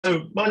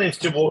So my name's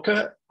Jim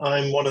Walker.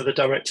 I'm one of the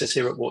directors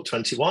here at Walk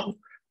 21.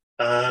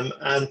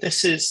 And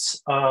this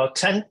is our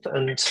 10th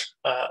and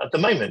at the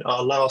moment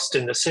our last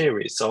in the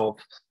series of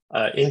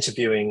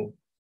interviewing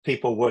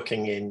people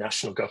working in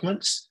national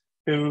governments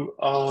who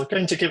are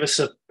going to give us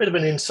a bit of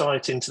an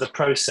insight into the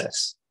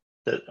process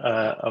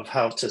of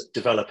how to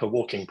develop a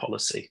walking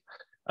policy.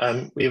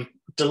 We're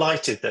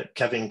delighted that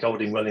Kevin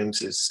Golding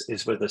Williams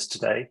is with us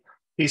today.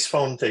 He's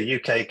from the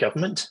UK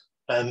government.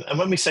 And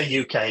when we say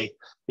UK,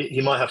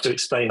 you might have to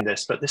explain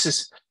this, but this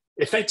is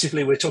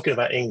effectively, we're talking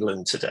about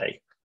England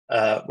today,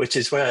 which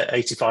is where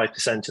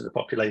 85% of the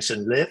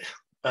population live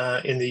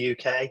in the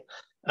UK.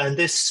 And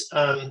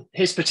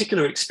his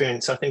particular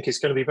experience, I think, is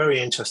going to be very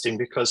interesting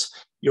because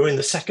you're in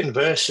the second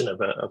version of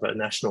a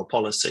national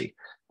policy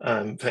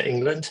for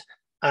England.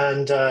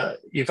 And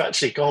you've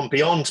actually gone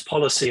beyond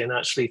policy and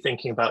actually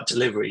thinking about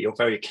delivery. You're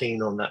very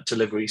keen on that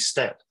delivery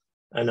step.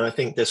 And I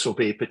think this will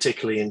be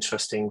particularly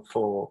interesting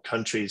for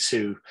countries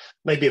who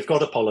maybe have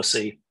got a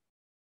policy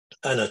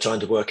and are trying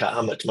to work out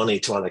how much money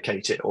to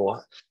allocate it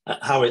or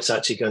how it's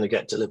actually going to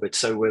get delivered.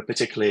 So we're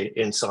particularly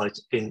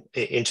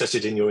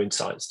interested in your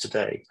insights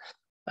today.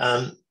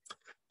 The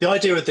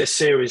idea of this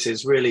series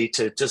is really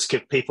to just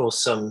give people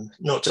some,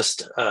 not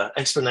just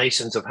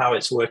explanations of how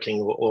it's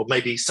working, or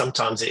maybe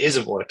sometimes it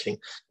isn't working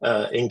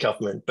in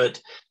government, but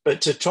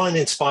to try and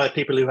inspire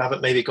people who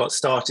haven't maybe got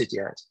started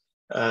yet.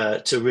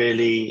 To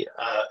really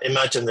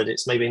imagine that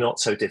it's maybe not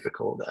so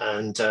difficult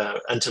and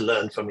to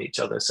learn from each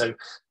other. So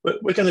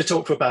we're going to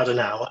talk for about an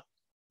hour.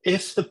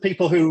 If the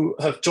people who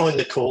have joined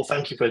the call,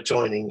 thank you for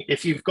joining.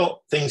 If you've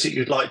got things that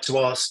you'd like to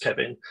ask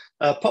Kevin,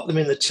 pop them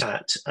in the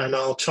chat and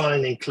I'll try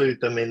and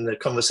include them in the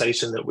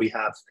conversation that we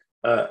have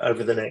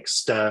over the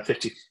next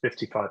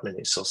 55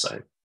 minutes or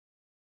so.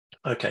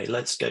 Okay,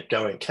 let's get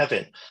going.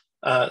 Kevin,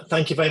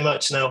 thank you very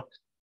much. Now,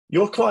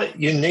 you're quite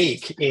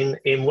unique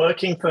in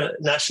working for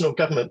national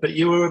government, but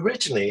you were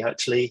originally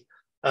actually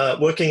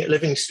working at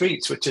Living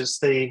Streets, which is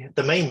the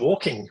main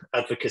walking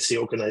advocacy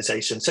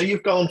organisation. So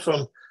you've gone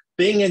from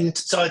being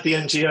inside the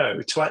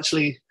NGO to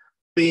actually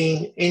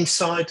being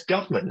inside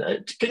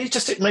government. Can you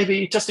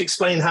just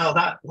explain how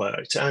that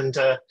worked and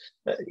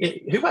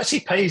who actually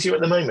pays you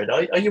at the moment?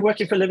 Are you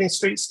working for Living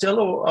Streets still,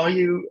 or are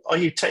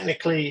you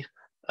technically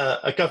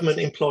a government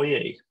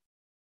employee?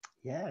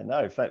 Yeah,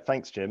 no,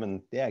 thanks, Jim,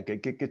 and yeah,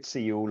 good to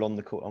see you all on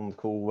the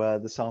call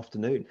this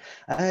afternoon.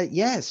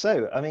 Yeah,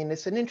 so I mean,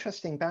 it's an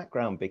interesting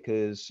background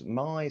because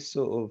my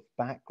sort of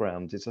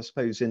background is, I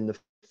suppose, in the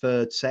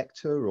third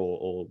sector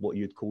or what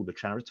you'd call the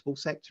charitable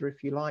sector,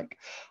 if you like.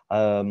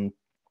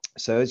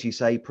 So as you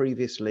say,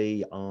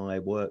 previously I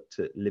worked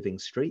at Living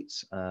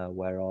Streets,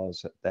 where I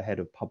was the head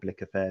of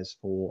public affairs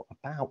for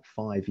about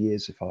 5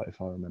 years, if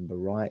I remember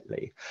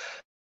rightly.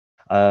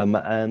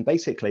 And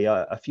basically,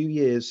 a few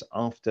years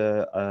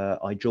after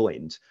I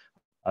joined,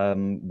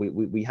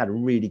 we had a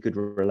really good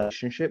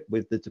relationship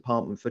with the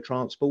Department for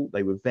Transport.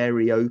 They were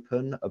very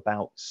open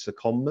about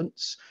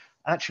secondments,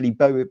 actually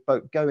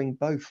going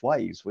both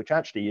ways, which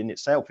actually in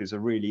itself is a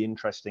really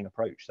interesting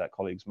approach that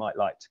colleagues might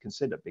like to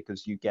consider,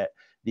 because you get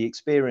the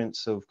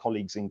experience of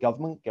colleagues in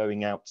government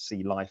going out to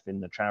see life in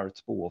the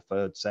charitable or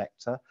third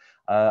sector.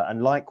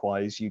 And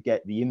likewise, you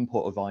get the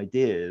input of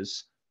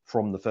ideas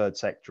from the third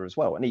sector as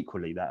well. And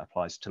equally, that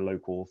applies to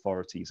local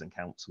authorities and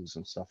councils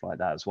and stuff like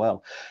that as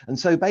well. And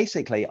so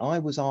basically, I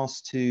was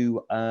asked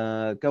to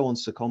go on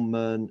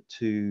secondment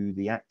to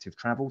the active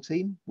travel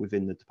team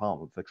within the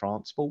Department for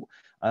Transport,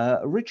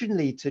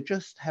 originally to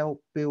just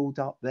help build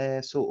up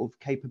their sort of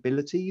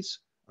capabilities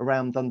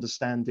around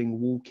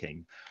understanding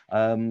walking.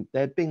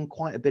 There'd been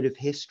quite a bit of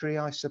history,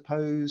 I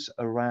suppose,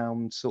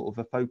 around sort of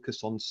a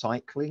focus on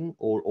cycling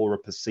or a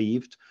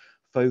perceived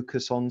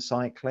focus on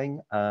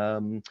cycling.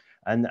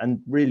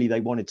 And really they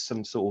wanted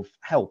some sort of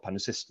help and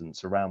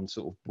assistance around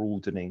sort of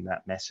broadening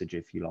that message,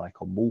 if you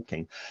like, on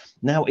walking.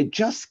 Now, it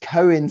just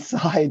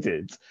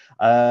coincided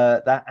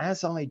that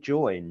as I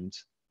joined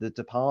the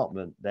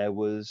department, there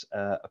was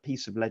a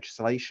piece of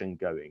legislation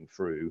going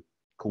through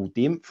called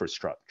the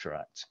Infrastructure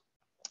Act,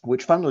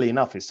 which funnily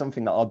enough is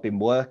something that I've been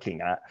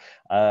working at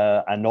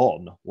and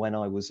on when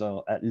I was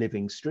at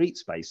Living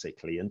Streets,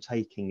 basically, and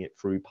taking it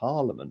through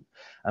Parliament.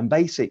 And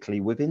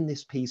basically within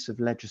this piece of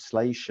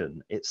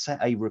legislation, it set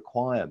a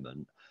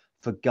requirement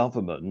for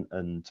government,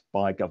 and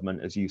by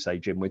government, as you say,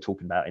 Jim, we're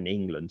talking about in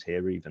England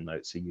here, even though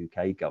it's a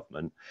UK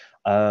government,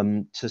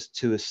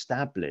 to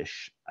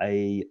establish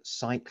a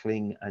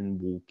cycling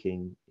and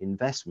walking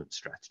investment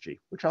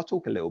strategy, which I'll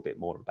talk a little bit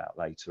more about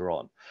later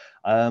on.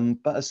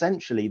 But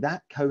essentially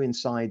that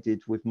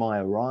coincided with my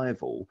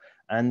arrival.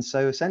 And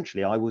so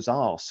essentially I was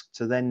asked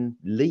to then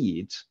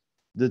lead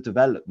the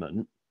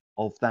development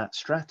of that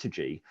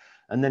strategy.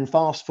 And then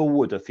fast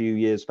forward a few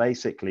years,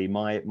 basically,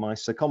 my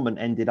secondment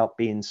ended up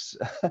being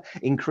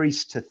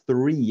increased to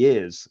 3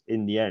 years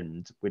in the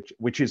end,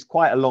 which is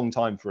quite a long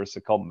time for a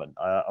secondment.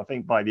 I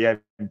think by the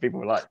end, people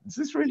were like, is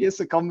this really a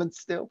secondment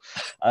still?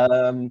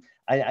 And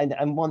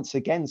once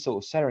again,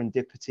 sort of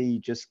serendipity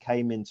just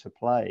came into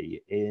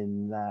play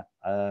in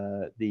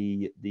that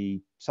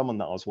the someone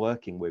that I was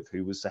working with,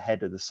 who was the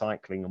head of the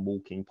cycling and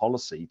walking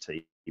policy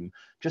team,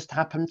 just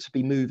happened to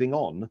be moving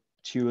on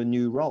to a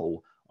new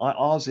role. I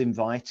was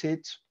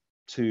invited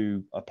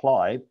to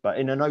apply, but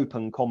in an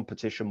open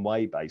competition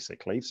way,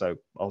 basically. So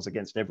I was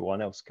against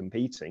everyone else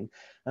competing.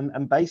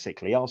 And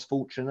basically, I was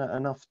fortunate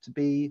enough to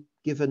be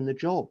given the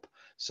job.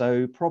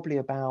 So probably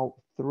about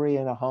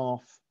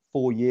 3.5,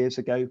 4 years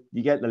ago,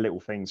 you get the little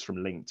things from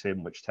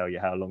LinkedIn which tell you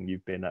how long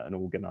you've been at an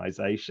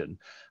organization.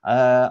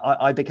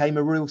 I became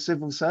a real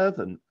civil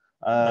servant.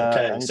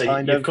 Okay, And so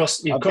kind you've of,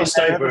 crossed been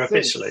there over ever since.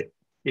 officially.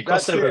 You've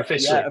crossed That's over it.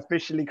 officially. Yeah,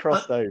 officially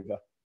crossed over.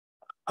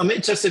 I'm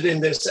interested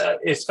in this.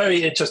 It's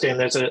very interesting.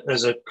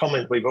 There's a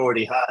comment we've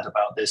already had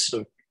about this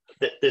sort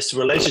of this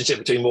relationship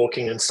between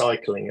walking and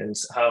cycling, and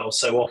how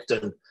so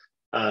often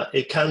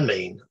it can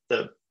mean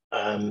that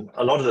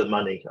a lot of the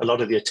money, a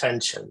lot of the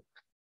attention,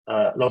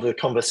 a lot of the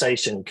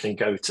conversation can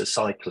go to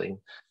cycling.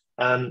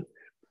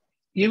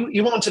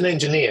 You aren't an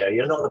engineer.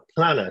 You're not a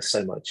planner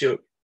so much.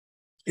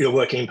 You're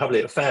working in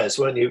public affairs,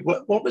 weren't you?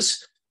 What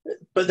was?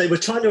 But they were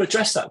trying to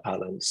address that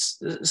balance.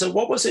 So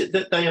what was it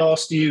that they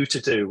asked you to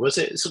do? Was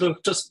it sort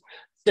of just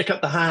stick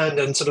up the hand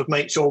and sort of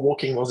make sure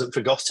walking wasn't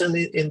forgotten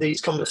in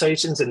these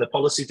conversations, in the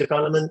policy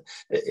development?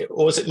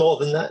 Or was it more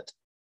than that?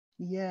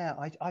 Yeah,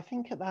 I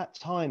think at that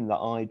time that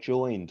I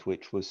joined,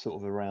 which was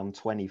sort of around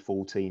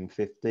 2014,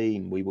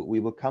 15, we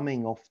were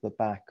coming off the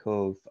back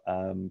of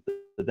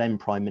the then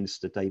Prime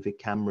Minister David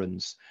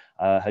Cameron's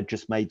had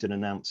just made an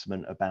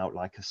announcement about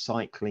like a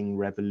cycling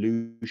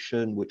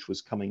revolution, which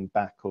was coming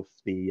back off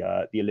the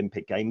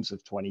Olympic Games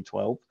of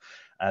 2012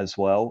 as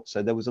well.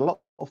 So there was a lot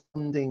of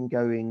funding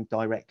going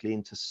directly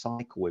into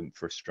cycle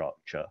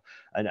infrastructure,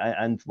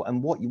 and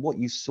what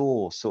you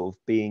saw sort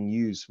of being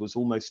used was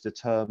almost a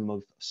term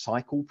of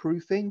cycle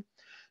proofing.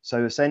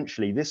 So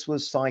essentially, this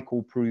was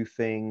cycle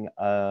proofing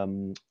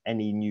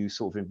any new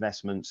sort of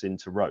investments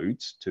into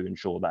roads to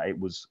ensure that it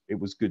was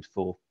good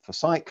for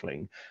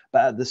cycling.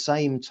 But at the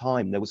same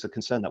time, there was a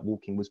concern that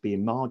walking was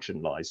being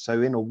marginalised.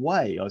 So in a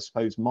way, I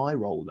suppose my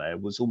role there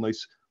was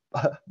almost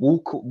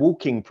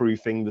walking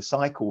proofing the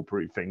cycle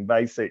proofing,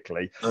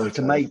 basically,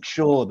 to make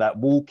sure that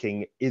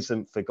walking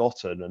isn't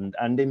forgotten,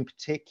 and in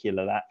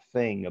particular that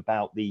thing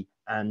about the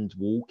and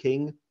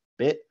walking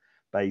bit,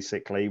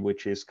 basically,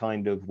 which is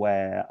kind of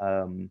where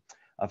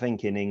I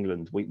think in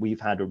England we've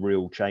had a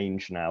real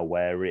change now,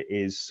 where it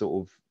is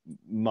sort of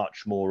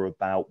much more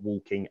about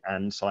walking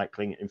and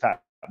cycling. In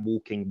fact,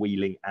 walking,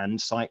 wheeling and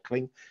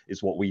cycling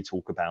is what we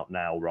talk about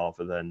now,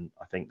 rather than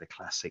I think the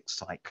classic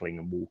cycling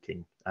and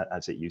walking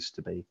as it used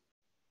to be.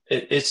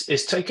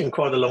 It's taken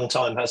quite a long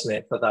time, hasn't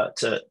it, for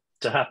that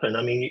to happen?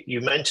 I mean, you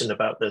mentioned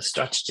about the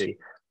strategy.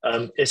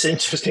 It's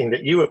interesting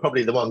that you were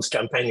probably the ones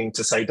campaigning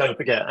to say, don't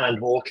forget and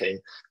walking.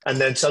 And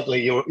then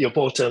suddenly you're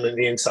brought on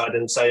the inside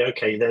and say,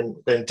 okay,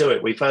 then do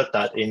it. We've heard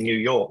that in New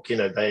York, you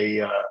know,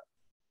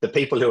 the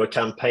people who were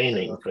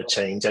campaigning for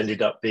change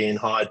ended up being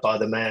hired by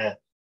the mayor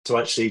to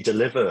actually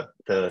deliver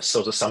the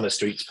sort of Summer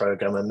Streets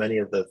program and many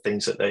of the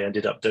things that they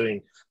ended up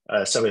doing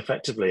so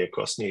effectively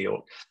across New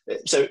York.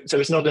 So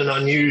it's not an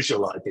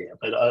unusual idea,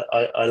 but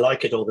I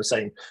like it all the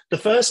same. The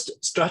first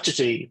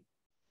strategy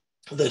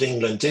that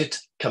England did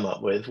come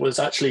up with was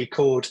actually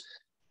called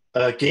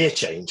gear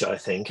change, I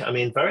think. I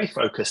mean, very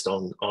focused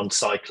on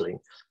cycling.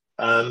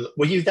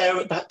 Were you there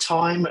at that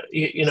time?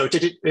 You know,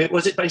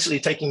 was it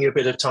basically taking you a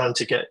bit of time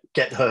to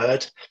get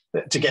heard,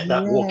 to get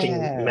that walking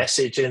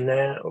message in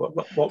there?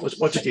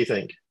 What did you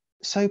think?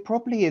 So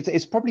probably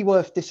it's probably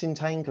worth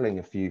disentangling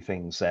a few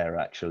things there,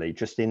 actually,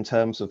 just in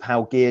terms of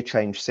how gear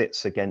change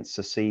sits against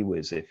the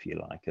CWIS, if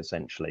you like,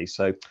 essentially.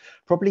 So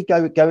probably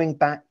going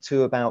back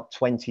to about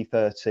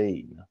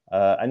 2013,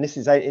 and this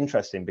is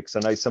interesting because I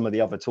know some of the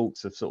other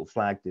talks have sort of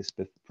flagged this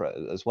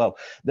as well,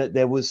 that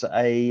there was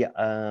a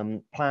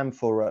plan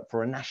for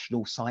a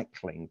national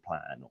cycling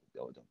plan,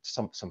 or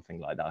something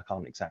like that. I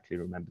can't exactly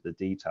remember the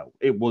detail.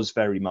 It was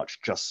very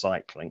much just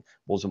cycling,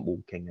 wasn't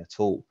walking at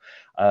all.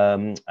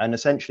 And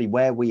essentially,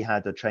 where we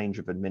had a change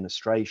of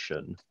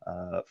administration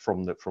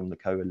from the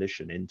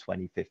coalition in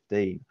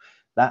 2015,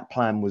 that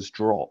plan was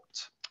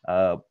dropped.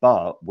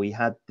 But we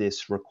had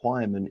this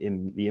requirement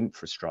in the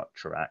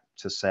Infrastructure Act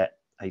to set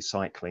a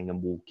cycling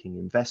and walking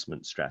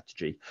investment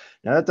strategy.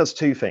 Now that does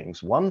two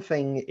things. One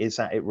thing is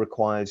that it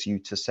requires you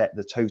to set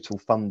the total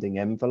funding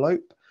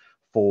envelope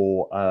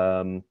for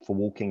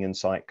walking and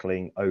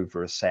cycling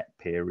over a set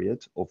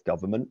period of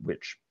government,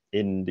 which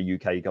in the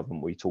UK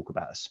government, we talk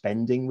about a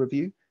spending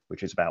review,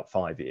 which is about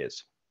 5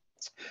 years.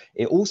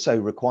 It also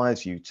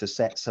requires you to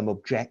set some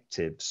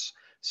objectives.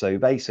 So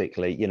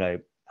basically, you know,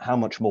 how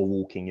much more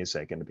walking is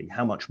there going to be?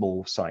 How much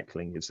more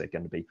cycling is there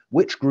going to be?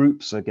 Which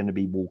groups are going to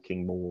be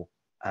walking more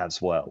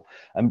as well.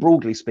 And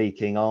broadly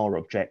speaking, our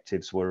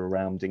objectives were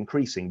around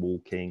increasing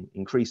walking,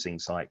 increasing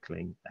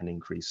cycling, and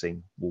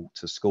increasing walk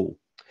to school.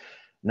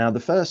 Now,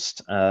 the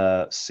first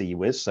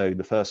CWIS, so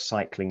the first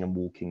cycling and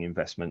walking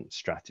investment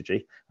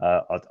strategy,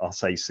 I'll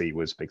say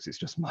CWIS because it's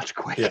just much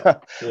quicker.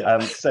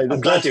 So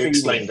I'm glad you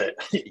explained it.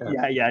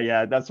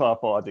 Yeah. That's why I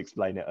thought I'd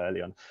explain it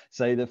early on.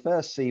 So the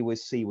first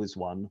CWIS, CWIS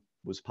 1,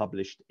 was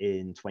published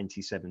in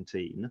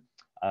 2017,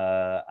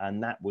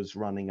 and that was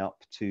running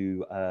up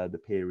to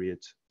the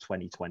period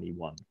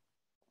 2021.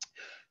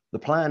 The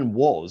plan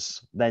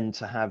was then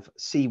to have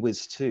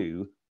CWIS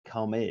 2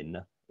 come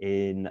in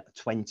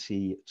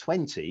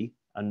 2020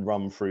 and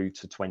run through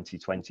to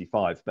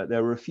 2025. But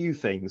there were a few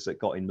things that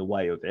got in the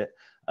way of it,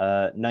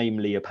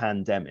 namely a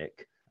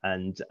pandemic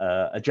and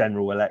a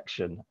general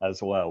election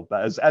as well.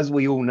 But as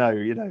we all know,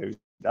 you know,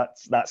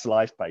 that's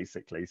life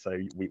basically. So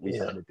we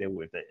kind of deal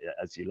with it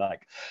as you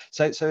like.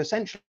 So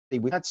essentially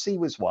we had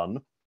CWIS 1,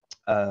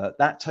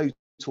 that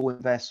total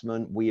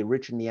investment we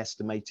originally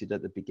estimated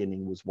at the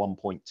beginning was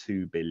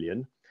 1.2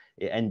 billion.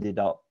 It ended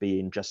up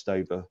being just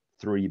over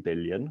 3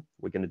 billion.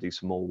 We're going to do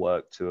some more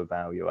work to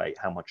evaluate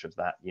how much of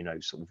that, you know,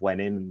 sort of went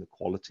in and the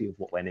quality of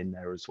what went in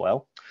there as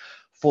well.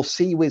 For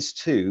CWIS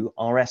 2,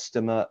 our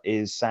estimate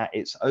is that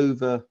it's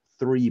over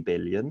 3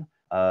 billion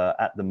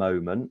at the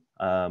moment,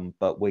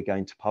 but we're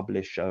going to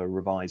publish a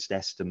revised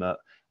estimate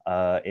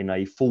in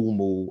a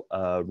formal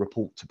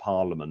report to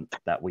Parliament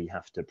that we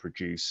have to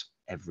produce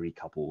every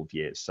couple of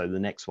years. So the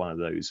next one of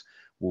those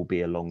will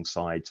be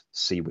alongside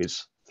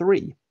CWIS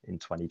 3 in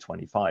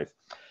 2025.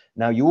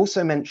 Now, you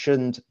also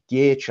mentioned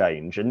gear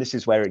change, and this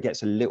is where it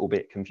gets a little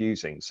bit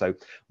confusing. So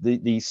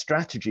the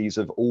strategies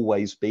have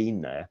always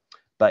been there,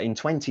 but in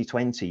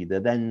 2020,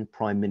 the then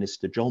Prime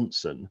Minister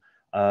Johnson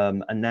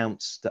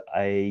announced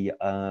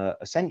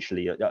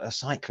essentially a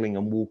cycling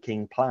and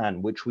walking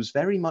plan, which was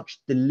very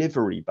much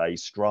delivery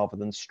based rather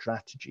than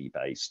strategy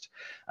based.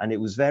 And it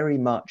was very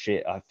much,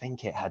 I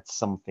think it had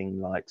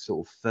something like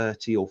sort of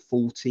 30 or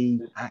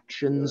 40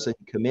 actions and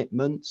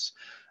commitments.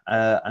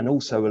 And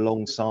also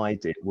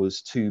alongside it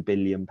was £2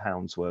 billion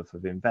worth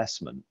of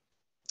investment.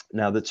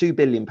 Now, the £2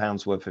 billion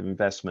worth of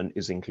investment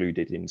is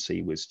included in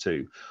CWIS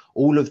 2.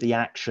 All of the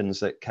actions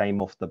that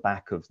came off the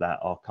back of that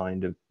are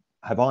kind of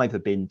have either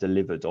been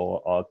delivered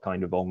or are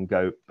kind of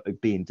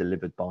being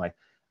delivered by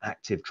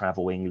Active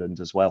Travel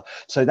England as well.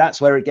 So that's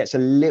where it gets a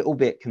little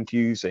bit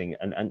confusing.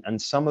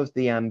 And some of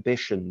the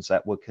ambitions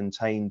that were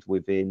contained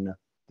within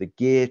the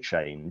gear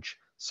change,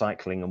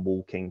 cycling and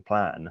walking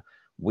plan,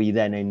 we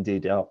then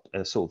ended up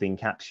sort of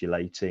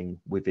encapsulating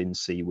within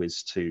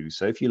CWIS 2.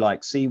 So if you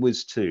like,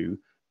 CWIS 2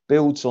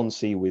 builds on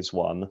CWIS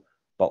 1,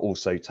 but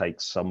also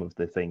takes some of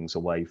the things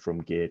away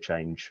from gear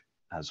change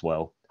as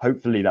well.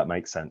 Hopefully that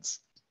makes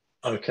sense.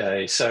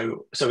 Okay,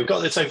 so we've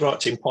got this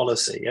overarching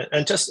policy,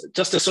 and just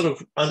to sort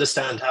of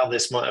understand how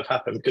this might have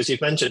happened, because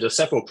you've mentioned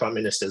several prime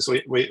ministers.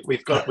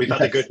 We've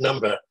had a good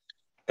number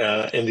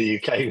in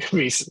the UK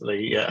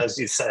recently, as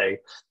you say.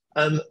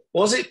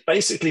 Was it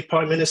basically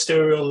prime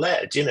ministerial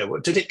led? You know,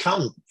 did it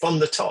come from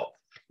the top?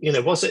 You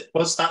know, was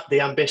that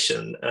the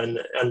ambition,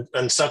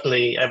 and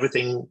suddenly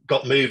everything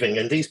got moving?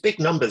 And these big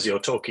numbers you're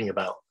talking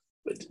about,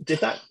 did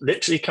that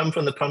literally come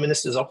from the prime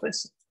minister's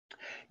office?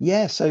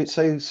 Yeah, so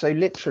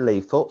literally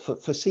for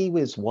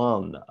CWIS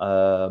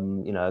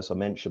 1, you know, as I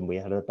mentioned, we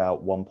had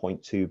about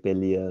 1.2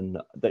 billion.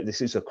 This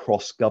is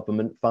across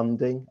government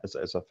funding,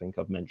 as I think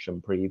I've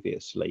mentioned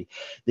previously.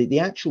 The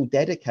actual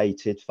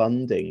dedicated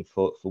funding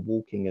for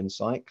walking and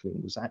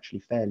cycling was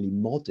actually fairly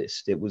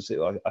modest. It was,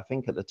 I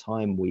think at the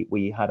time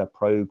we had a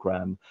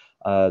program,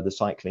 the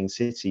Cycling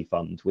City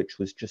Fund, which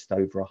was just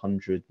over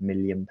 £100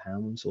 million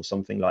or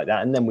something like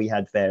that. And then we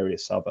had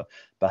various other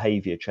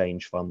behaviour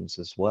change funds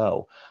as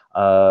well.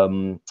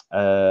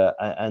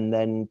 And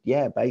then,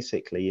 yeah,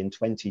 basically in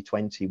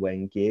 2020,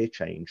 when gear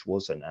change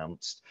was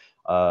announced,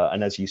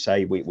 and as you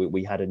say,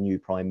 we had a new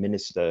prime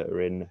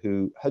minister in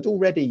who had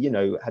already, you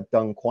know, had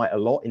done quite a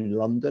lot in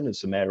London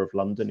as the mayor of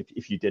London.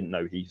 If you didn't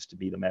know, he used to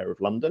be the mayor of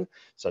London,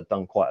 so had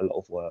done quite a lot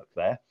of work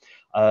there.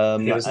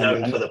 He was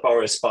known for the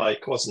Boris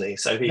bike, wasn't he?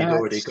 So he'd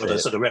already got a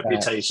sort of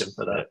reputation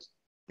for that.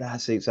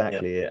 That's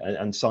exactly it,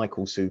 and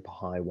cycle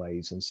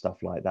superhighways and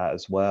stuff like that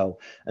as well.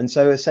 And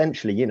so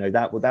essentially, you know,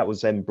 that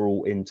was then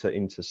brought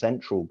into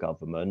central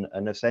government,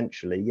 and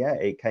essentially, yeah,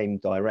 it came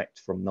direct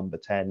from number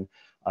 10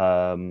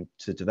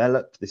 to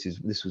develop.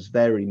 This was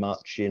very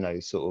much, you know,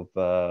 sort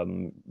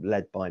of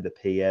led by the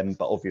PM,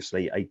 but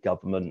obviously a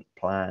government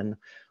plan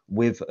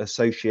with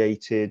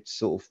associated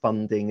sort of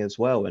funding as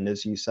well. And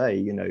as you say,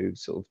 you know,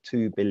 sort of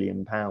 £2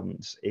 billion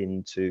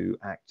into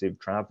active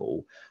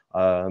travel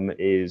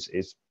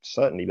is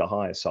certainly the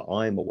highest that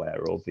I'm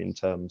aware of in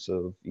terms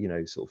of, you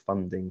know, sort of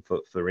funding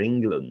for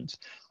England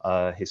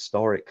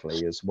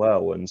historically as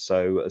well. And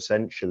so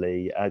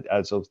essentially,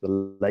 as of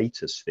the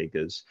latest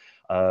figures,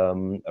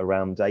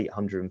 around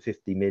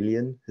 850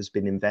 million has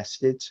been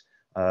invested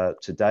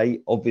today.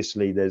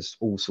 Obviously, there's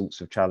all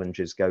sorts of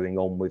challenges going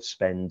on with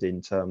spend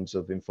in terms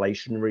of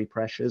inflationary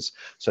pressures.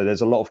 So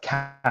there's a lot of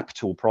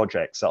capital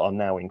projects that are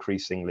now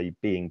increasingly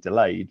being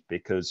delayed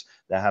because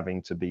they're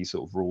having to be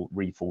sort of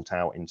rethought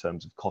out in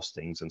terms of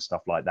costings and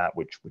stuff like that,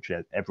 which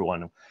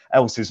everyone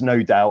else is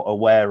no doubt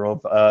aware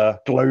of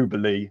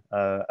globally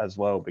as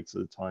well because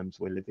of the times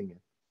we're living in.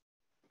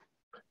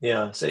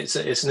 Yeah, so it's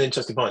an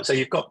interesting point. So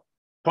you've got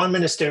prime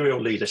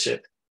ministerial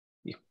leadership.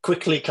 You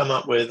quickly come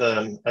up with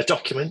a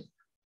document.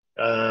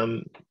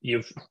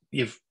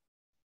 You've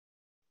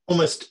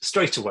almost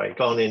straight away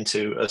gone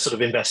into a sort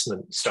of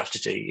investment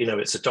strategy. You know,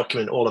 it's a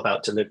document all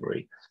about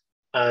delivery.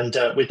 And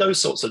with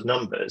those sorts of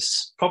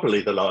numbers,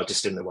 probably the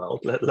largest in the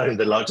world, let alone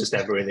the largest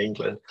ever in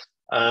England,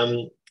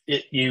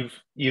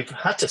 you've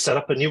had to set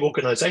up a new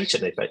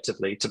organization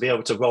effectively to be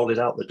able to roll it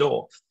out the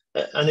door.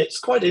 And it's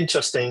quite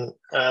interesting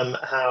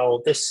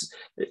how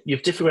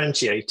you've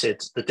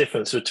differentiated the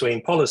difference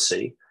between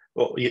policy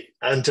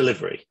and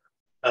delivery.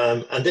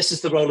 And this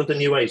is the role of the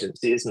new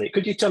agency, isn't it?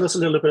 Could you tell us a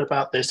little bit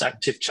about this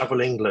Active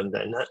Travel England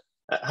then?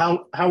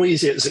 How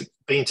easy has it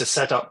been to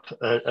set up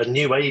a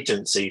new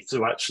agency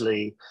to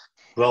actually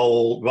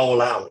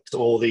roll out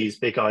all these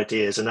big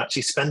ideas and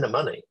actually spend the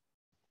money?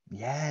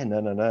 Yeah,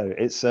 no.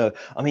 It's, I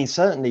mean,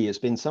 certainly it's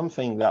been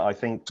something that I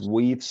think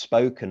we've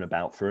spoken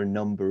about for a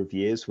number of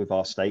years with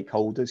our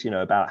stakeholders, you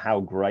know, about how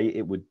great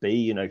it would be,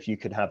 you know, if you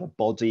could have a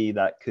body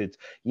that could,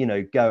 you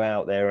know, go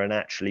out there and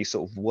actually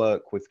sort of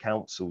work with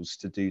councils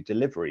to do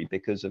delivery.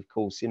 Because of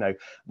course, you know,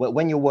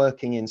 when you're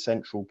working in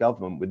central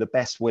government with the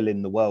best will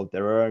in the world,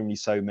 there are only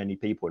so many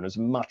people. And as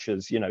much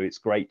as, you know, it's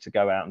great to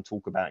go out and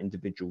talk about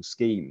individual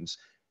schemes,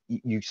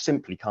 you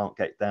simply can't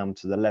get down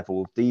to the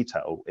level of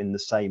detail in the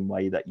same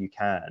way that you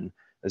can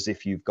as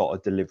if you've got a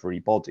delivery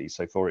body.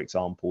 So for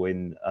example,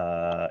 in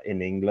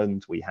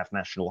England, we have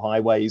National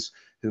Highways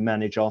who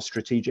manage our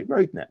strategic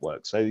road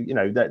network. So, you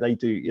know, they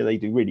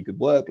do really good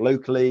work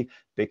locally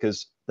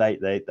because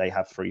they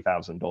have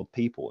 3,000 odd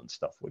people and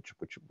stuff,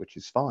 which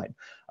is fine.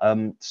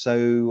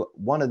 So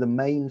one of the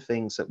main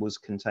things that was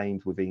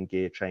contained within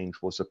Gear Change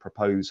was a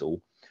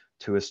proposal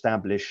to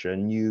establish a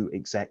new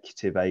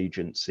executive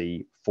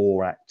agency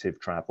for active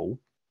travel.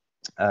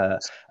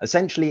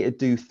 Essentially, it'd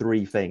do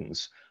three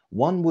things.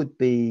 One would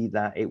be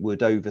that it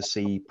would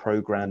oversee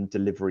program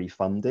delivery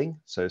funding.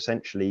 So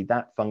essentially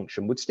that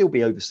function would still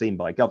be overseen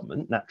by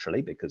government,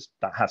 naturally, because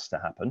that has to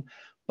happen,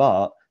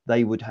 but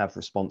they would have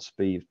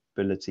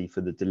responsibility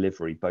for the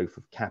delivery, both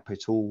of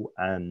capital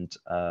and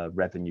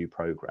revenue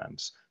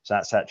programs. So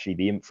that's actually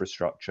the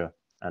infrastructure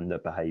and the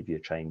behavior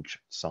change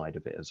side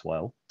of it as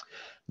well.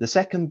 The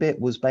second bit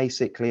was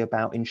basically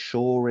about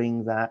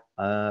ensuring that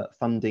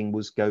funding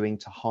was going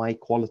to high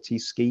quality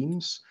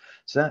schemes.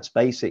 So that's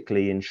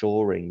basically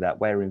ensuring that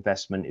where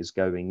investment is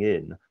going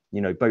in,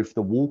 you know, both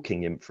the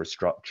walking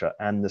infrastructure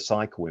and the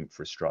cycle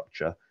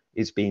infrastructure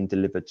is being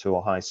delivered to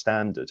a high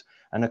standard.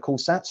 And of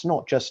course, that's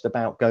not just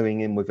about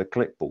going in with a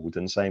clipboard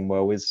and saying,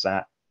 well, is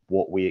that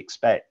what we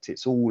expect?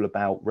 It's all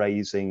about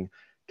raising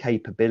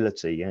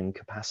capability and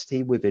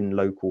capacity within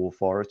local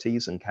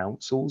authorities and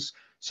councils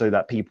so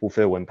that people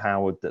feel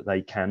empowered that they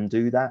can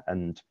do that,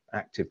 and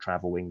Active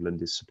Travel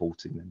England is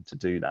supporting them to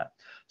do that.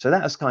 So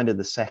that is kind of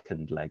the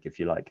second leg, if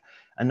you like.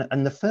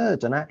 And the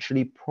third, and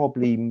actually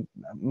probably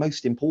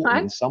most important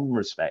in some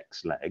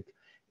respects, leg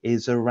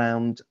is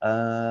around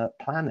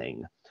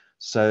planning.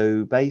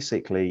 So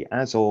basically,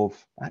 as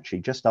of actually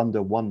just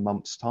under 1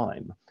 month's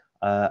time,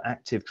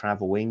 Active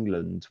Travel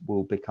England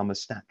will become a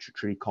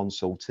statutory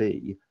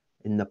consultee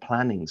in the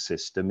planning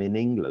system in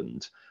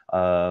England.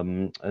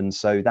 And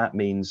so that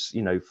means,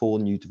 you know, for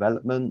new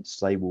developments,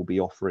 they will be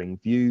offering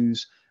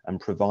views and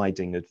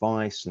providing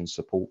advice and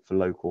support for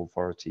local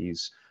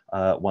authorities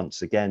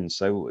once again.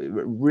 So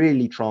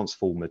really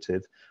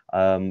transformative.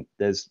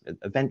 There's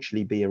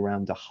eventually be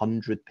around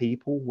 100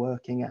 people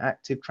working at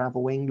Active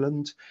Travel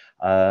England.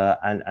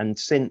 And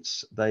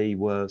since they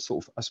were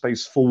sort of, I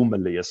suppose,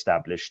 formally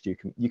established,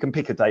 you can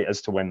pick a date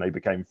as to when they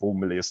became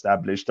formally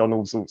established on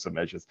all sorts of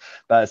measures.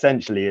 But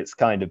essentially, it's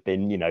kind of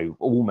been, you know,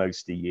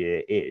 almost a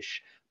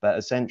year-ish. But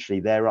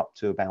essentially, they're up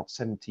to about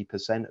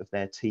 70% of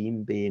their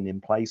team being in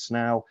place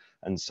now.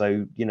 And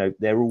so, you know,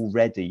 they're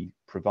already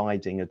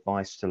providing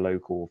advice to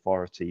local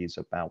authorities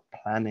about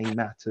planning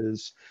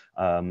matters,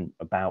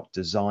 about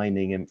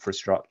designing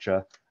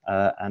infrastructure,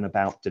 and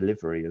about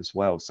delivery as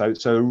well. So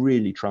a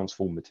really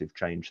transformative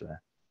change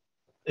there.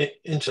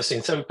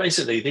 Interesting. So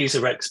basically, these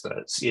are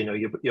experts. You know,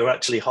 you're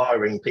actually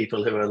hiring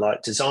people who are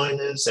like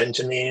designers,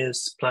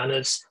 engineers,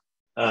 planners,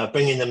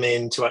 bringing them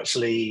in to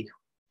actually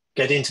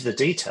get into the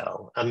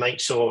detail and make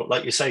sure,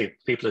 like you say,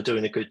 people are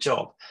doing a good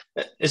job.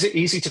 Is it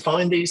easy to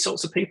find these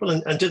sorts of people?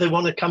 And do they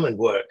want to come and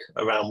work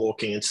around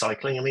walking and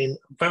cycling? I mean,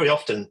 very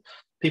often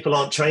people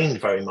aren't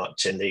trained very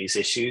much in these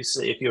issues.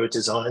 If you're a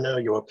designer,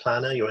 you're a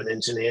planner, you're an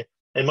engineer,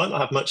 they might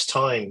not have much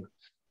time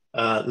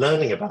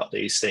learning about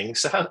these things.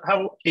 So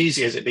how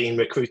easy has it been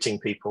recruiting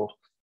people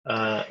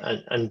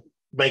and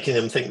making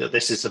them think that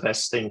this is the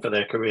best thing for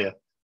their career?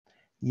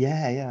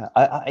 Yeah.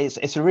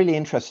 It's a really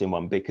interesting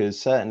one, because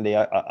certainly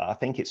I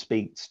think it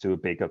speaks to a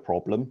bigger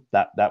problem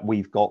that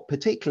we've got,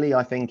 particularly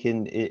I think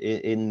in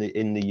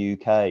the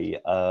UK,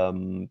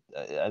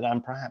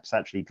 and perhaps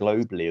actually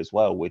globally as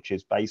well, which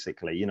is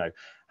basically, you know,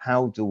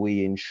 how do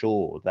we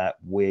ensure that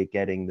we're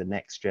getting the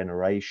next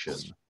generation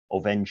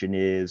of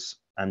engineers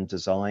and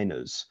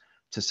designers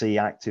to see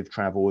active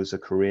travel as a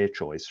career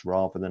choice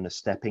rather than a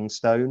stepping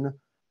stone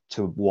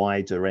to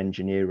wider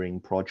engineering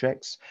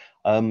projects.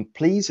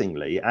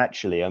 Pleasingly,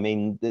 actually, I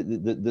mean,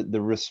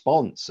 the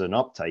response and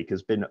uptake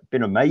has been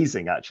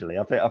amazing. Actually,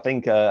 I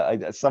think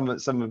some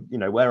of, you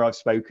know, where I've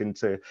spoken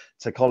to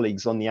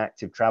colleagues on the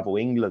Active Travel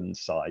England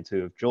side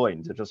who have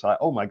joined are just like,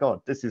 oh my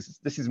God, this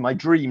is my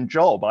dream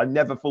job. I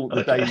never thought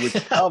the day would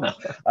come,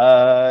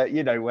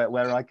 you know,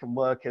 where I can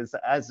work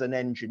as an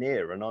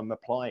engineer, and I'm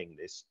applying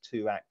this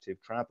to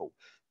active travel.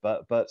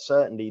 But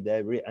certainly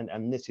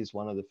and this is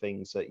one of the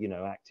things that, you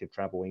know, Active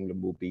Travel England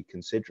will be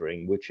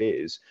considering, which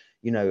is,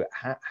 you know,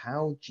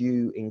 how do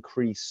you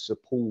increase the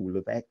pool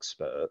of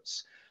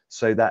experts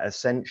so that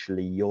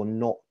essentially you're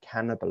not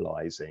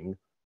cannibalizing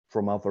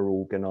from other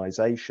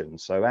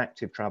organizations. So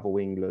Active Travel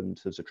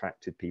England has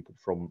attracted people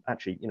from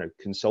actually, you know,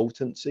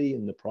 consultancy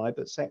in the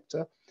private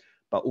sector,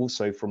 but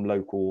also from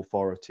local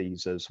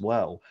authorities as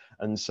well.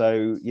 And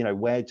so, you know,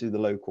 where do the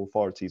local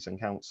authorities and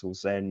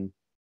councils then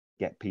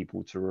get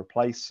people to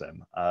replace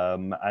them?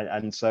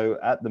 And so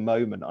at the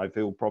moment, I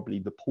feel probably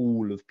the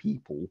pool of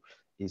people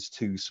is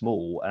too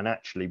small. And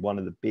actually, one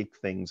of the big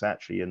things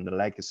actually in the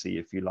legacy,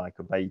 if you like,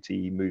 of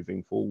ATE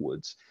moving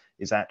forwards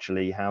is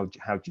actually how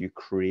do you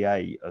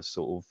create a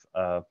sort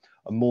of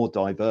a more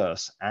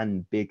diverse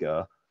and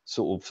bigger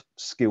sort of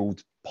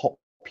skilled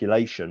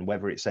population,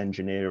 whether it's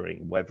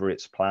engineering, whether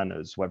it's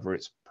planners, whether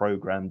it's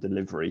program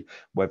delivery,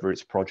 whether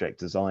it's project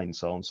design,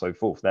 so on and so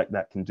forth,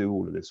 that can do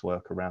all of this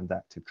work around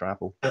active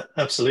travel.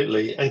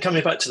 Absolutely. And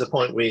coming back to the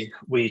point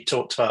we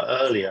talked about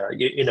earlier,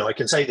 you know, I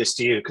can say this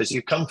to you because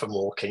you come from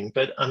walking,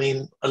 but I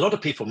mean, a lot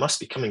of people must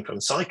be coming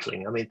from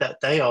cycling. I mean, that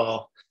they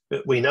are,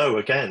 we know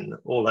again,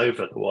 all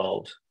over the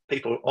world,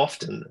 people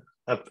often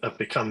have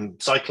become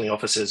cycling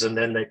officers, and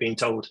then they've been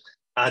told,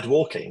 add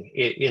walking.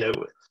 You know,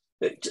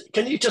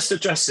 can you just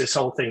address this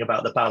whole thing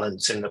about the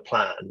balance in the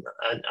plan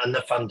and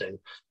the funding?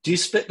 Do you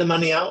split the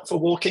money out for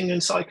walking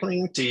and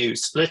cycling? Do you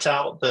split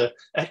out the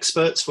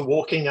experts for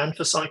walking and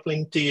for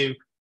cycling? Do you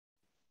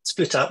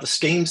split out the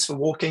schemes for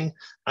walking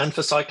and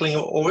for cycling,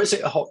 or is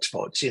it a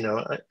hodgepodge? You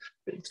know,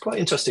 it's quite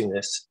interesting,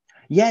 this.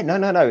 Yeah, no.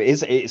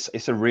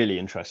 It's a really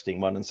interesting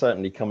one, and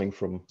certainly coming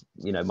from,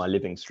 you know, my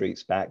Living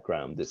Streets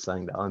background, it's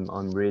something that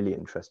I'm really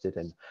interested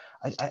in.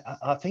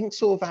 I think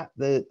sort of at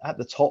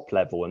the top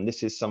level, and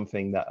this is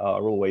something that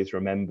I'll always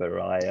remember.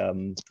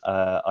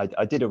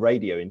 I did a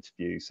radio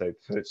interview. So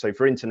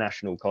for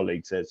international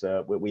colleagues,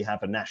 we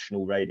have a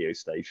national radio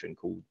station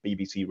called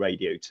BBC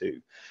Radio 2,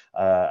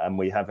 and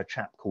we have a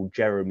chap called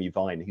Jeremy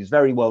Vine. He's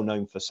very well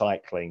known for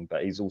cycling,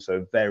 but he's also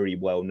a very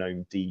well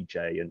known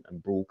DJ and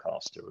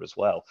broadcaster as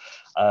well.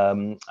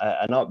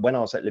 When I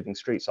was at Living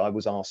Streets, I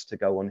was asked to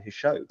go on his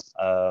show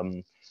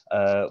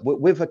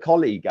with a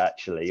colleague,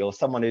 actually, or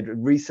someone who'd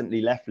recently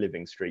left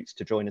Living Streets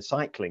to join a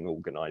cycling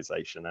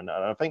organisation. And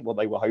I think what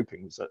they were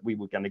hoping was that we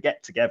were going to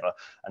get together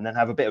and then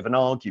have a bit of an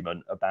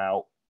argument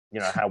about, you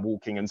know, how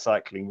walking and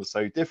cycling was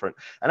so different.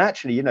 And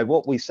actually, you know,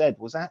 what we said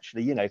was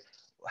actually, you know,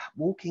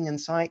 walking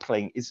and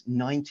cycling is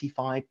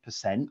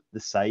 95% the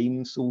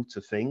same sort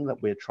of thing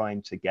that we're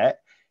trying to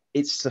get.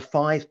 It's the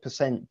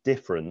 5%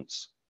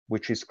 difference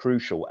which is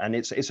crucial. And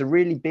it's a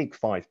really big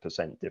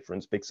 5%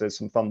 difference because there's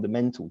some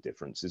fundamental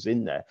differences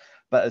in there.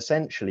 But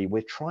essentially,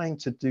 we're trying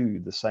to do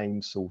the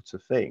same sort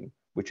of thing,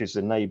 which is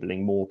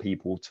enabling more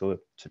people to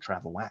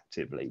travel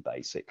actively,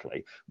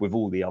 basically, with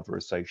all the other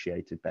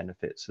associated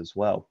benefits as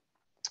well.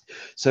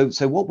 So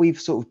what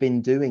we've sort of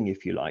been doing,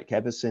 if you like,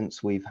 ever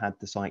since we've had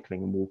the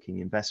cycling and walking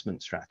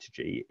investment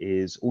strategy,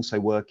 is also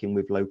working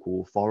with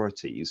local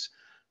authorities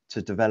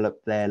to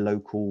develop their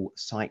local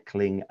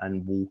cycling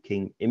and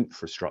walking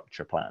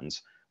infrastructure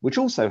plans, which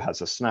also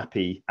has a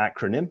snappy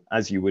acronym,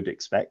 as you would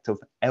expect, of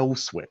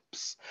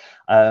LSWIPs.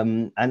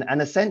 And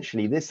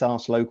essentially, this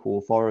asks local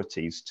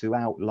authorities to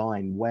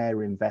outline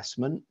where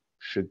investment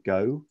should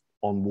go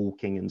on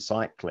walking and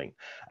cycling.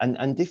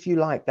 And if you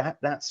like,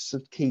 that's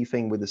the key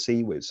thing with the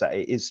CWIS, that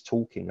it is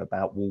talking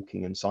about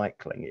walking and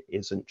cycling. It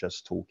isn't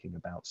just talking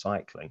about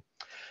cycling.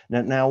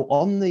 Now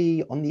on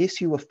the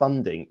issue of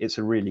funding, it's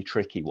a really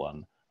tricky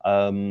one.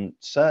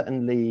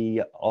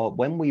 Certainly,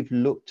 when we've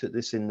looked at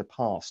this in the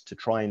past to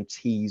try and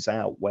tease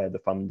out where the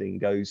funding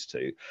goes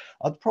to,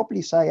 I'd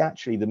probably say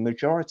actually the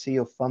majority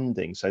of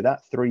funding, so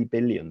that 3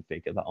 billion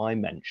figure that I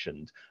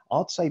mentioned,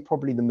 I'd say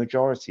probably the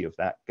majority of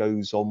that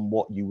goes on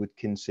what you would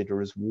consider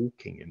as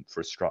walking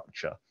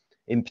infrastructure.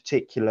 In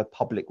particular,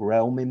 public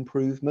realm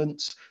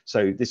improvements.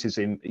 So this is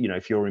in, you know,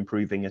 if you're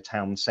improving a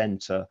town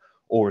centre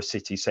or a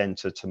city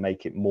centre to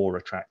make it more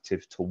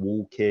attractive to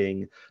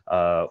walking,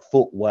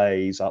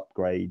 footways,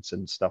 upgrades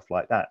and stuff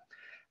like that.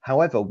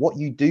 However, what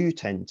you do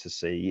tend to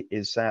see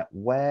is that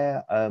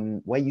where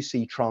you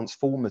see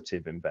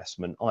transformative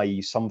investment,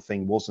 i.e.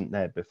 something wasn't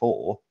there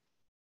before,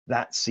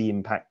 that's the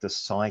impact the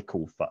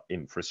cycle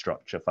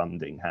infrastructure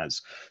funding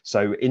has.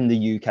 So in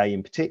the UK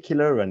in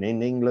particular, and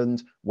in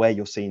England, where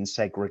you're seeing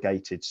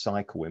segregated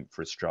cycle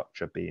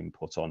infrastructure being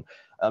put on.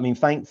 I mean,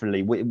 thankfully,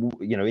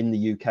 in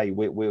the UK,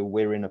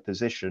 we're in a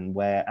position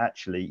where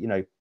actually,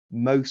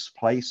 most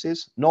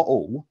places, not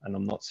all, and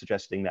I'm not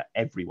suggesting that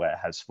everywhere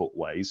has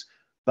footways,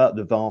 but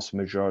the vast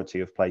majority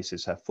of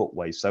places have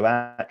footways. So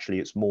actually,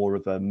 it's more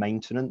of a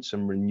maintenance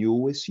and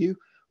renewal issue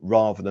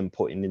rather than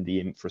putting in the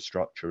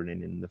infrastructure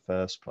in the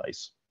first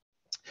place.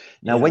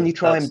 Now, when you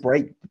try and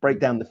break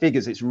down the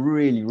figures, it's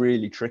really,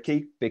 really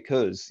tricky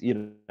because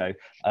a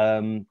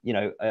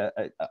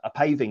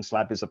paving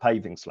slab is a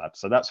paving slab,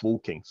 so that's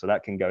walking, so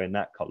that can go in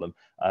that column.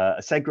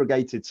 A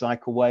segregated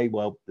cycleway,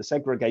 well, the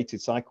segregated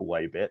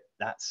cycleway bit,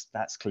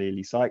 that's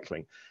clearly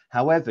cycling.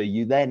 However,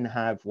 you then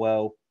have,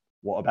 well,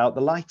 what about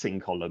the lighting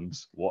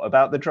columns? What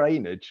about the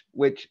drainage,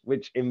 which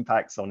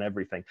impacts on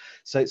everything?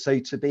 So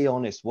to be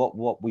honest,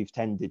 what we've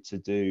tended to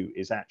do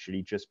is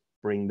actually just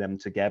bring them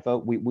together.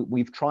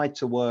 We've tried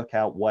to work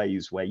out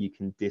ways where you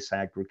can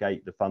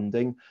disaggregate the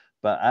funding,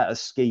 but at a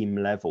scheme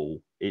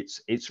level,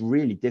 it's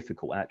really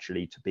difficult,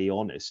 actually, to be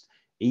honest,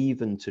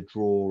 even to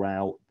draw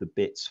out the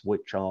bits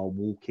which are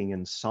walking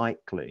and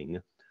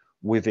cycling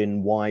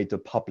within wider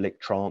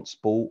public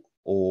transport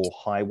or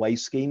highway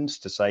schemes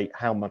to say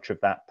how much of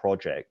that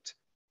project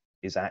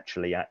is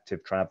actually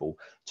active travel,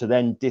 to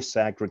then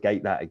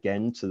disaggregate that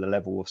again to the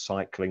level of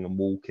cycling and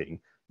walking.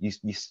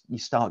 You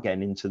start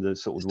getting into the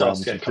sort of realms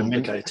to get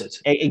complicated.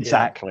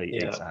 Exactly.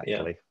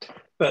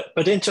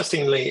 But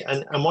interestingly,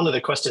 and one of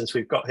the questions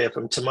we've got here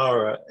from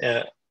Tamara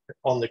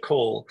on the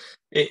call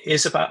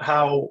is about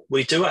how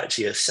we do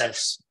actually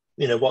assess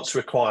what's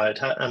required,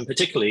 and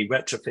particularly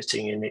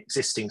retrofitting in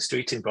existing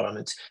street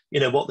environments,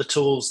 what the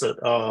tools that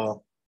are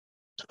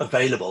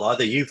available,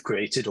 either you've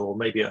created or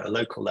maybe at a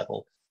local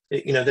level.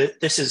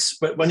 This is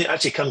when it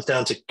actually comes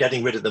down to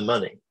getting rid of the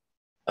money.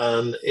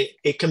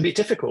 It can be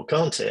difficult,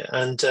 can't it?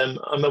 And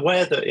I'm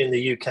aware that in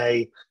the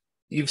UK,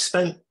 you've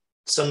spent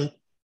some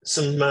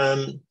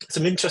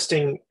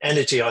interesting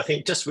energy, I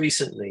think, just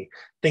recently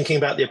thinking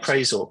about the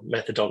appraisal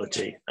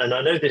methodology. And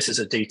I know this is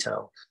a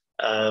detail,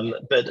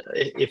 but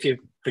if you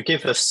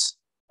forgive us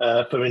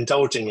for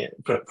indulging it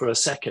for a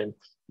second,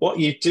 what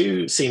you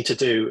do seem to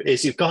do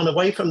is you've gone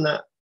away from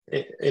that,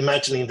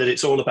 imagining that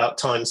it's all about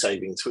time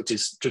savings, which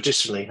is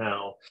traditionally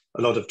how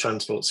a lot of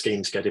transport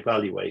schemes get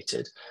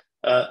evaluated.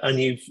 And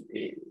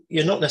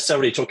you're not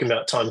necessarily talking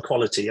about time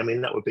quality. I mean,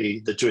 that would be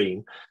the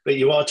dream, but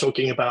you are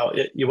talking about,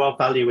 you are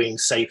valuing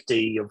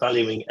safety, you're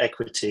valuing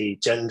equity,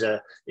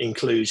 gender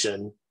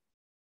inclusion,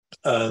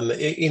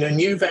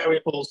 new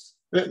variables,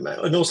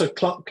 and also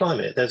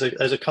climate.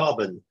 There's a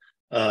carbon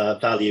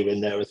value in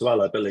there as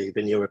well, I believe,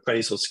 in your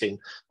appraisal scheme.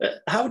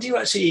 How do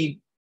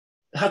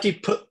you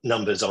put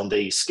numbers on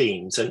these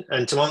schemes?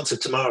 And to answer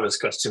Tamara's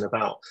question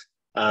about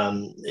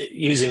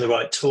using the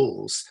right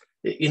tools,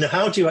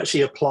 how do you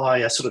actually apply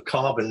a sort of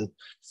carbon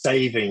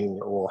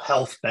saving or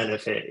health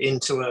benefit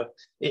into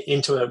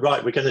a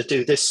right, we're going to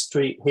do this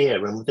street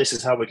here and this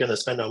is how we're going to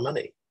spend our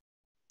money?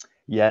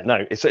 Yeah,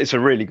 no, it's a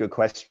really good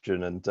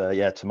question. And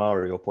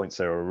Tamara, your points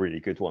there are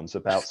really good ones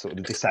about sort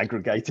of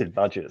disaggregated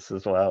budgets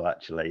as well,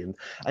 actually.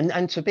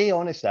 And to be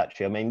honest,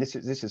 actually, I mean, this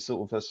is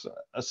sort of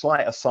a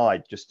slight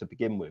aside just to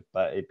begin with,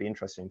 but it'd be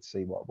interesting to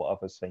see what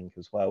others think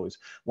as well. Is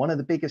one of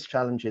the biggest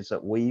challenges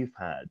that we've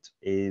had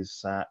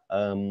is that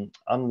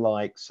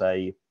unlike,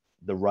 say,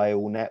 the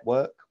rail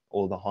network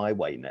or the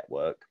highway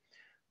network,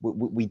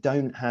 we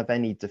don't have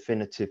any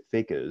definitive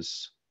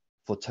figures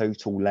for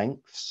total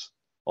lengths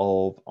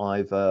of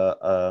either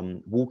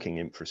walking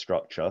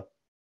infrastructure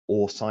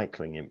or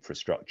cycling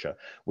infrastructure,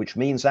 which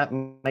means that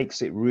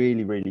makes it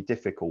really, really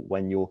difficult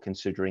when you're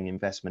considering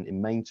investment in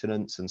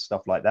maintenance and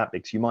stuff like that,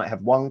 because you might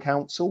have one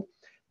council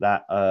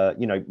that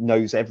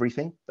knows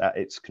everything that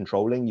it's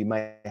controlling. You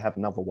may have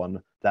another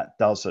one that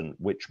doesn't,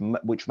 which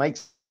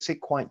makes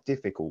it quite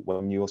difficult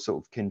when you're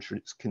sort of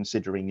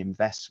considering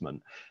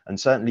investment. And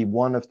certainly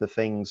one of the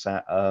things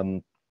that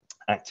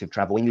Active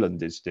Travel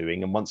England is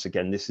doing, and once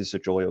again, this is the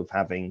joy of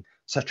having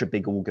such a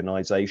big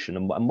organization,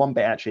 and one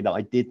bit actually that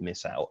I did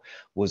miss out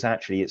was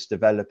actually it's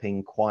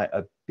developing quite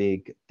a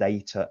big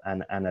data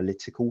and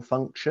analytical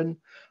function,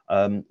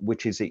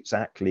 which is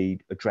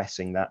exactly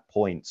addressing that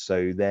point.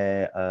 So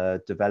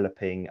they're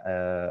developing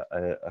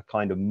a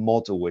kind of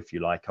model, if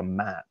you like, a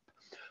map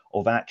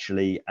of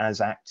actually,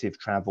 as active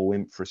travel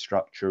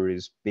infrastructure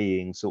is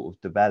being sort of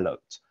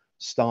developed,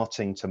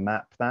 starting to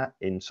map that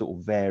in sort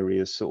of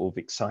various sort of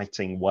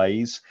exciting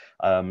ways,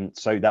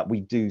 so that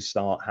we do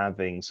start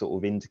having sort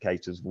of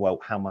indicators, well,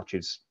 how much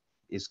is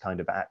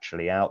kind of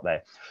actually out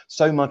there.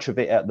 So much of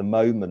it at the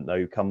moment,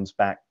 though, comes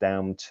back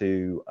down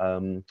to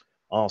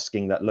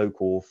asking that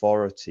local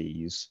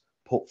authorities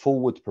put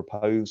forward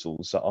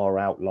proposals that are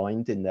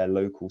outlined in their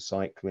local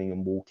cycling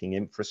and walking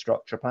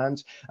infrastructure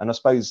plans. And I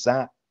suppose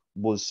that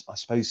was,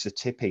 the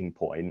tipping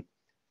point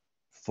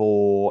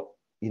for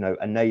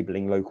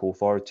enabling local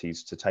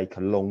authorities to take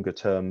a longer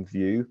term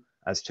view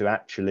as to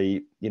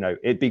actually,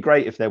 it'd be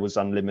great if there was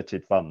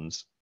unlimited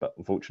funds, but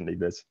unfortunately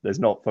there's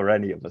not for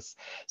any of us.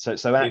 So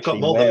actually, you've got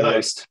more than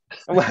most.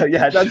 Well,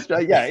 yeah,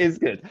 yeah, it is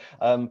good.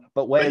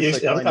 But where's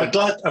but I'm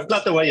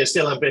glad the way you're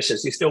still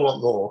ambitious. You still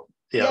want more.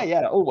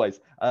 Yeah, always.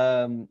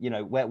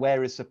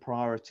 Where is the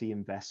priority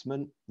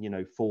investment,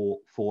 for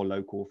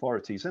local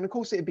authorities? And of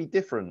course, it'd be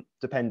different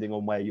depending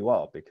on where you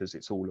are, because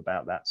it's all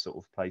about that sort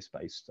of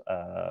place-based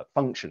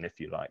function, if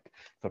you like,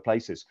 for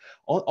places.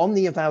 On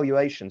the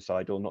evaluation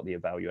side, or not the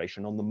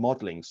evaluation, on the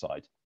modelling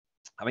side,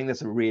 I think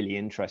that's a really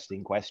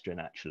interesting question,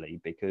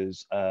 actually,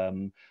 because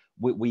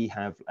we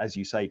have, as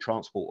you say,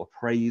 transport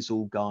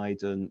appraisal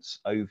guidance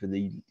over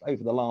the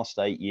last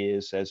 8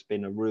 years. There's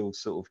been a real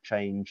sort of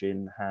change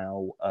in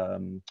how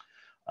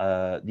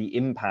the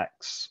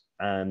impacts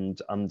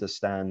and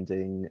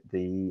understanding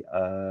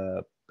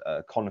the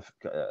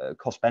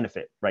cost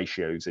benefit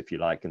ratios, if you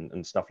like,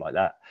 and stuff like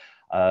that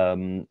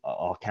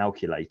are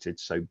calculated.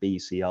 So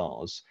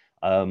BCRs.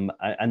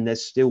 And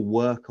there's still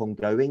work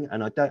ongoing,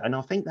 and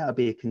I think that'll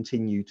be a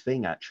continued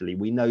thing. Actually,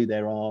 we know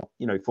there are,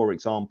 for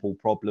example,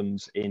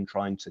 problems in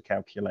trying to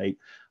calculate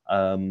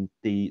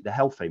the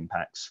health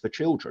impacts for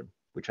children,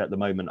 which at the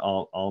moment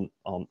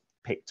aren't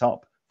picked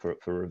up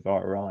for a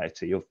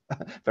variety of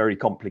very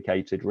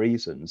complicated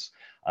reasons.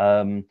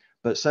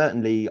 But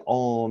certainly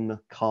on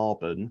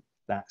carbon,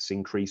 that's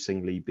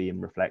increasingly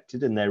being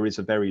reflected, and there is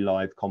a very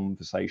live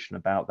conversation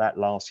about that.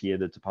 Last year,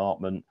 the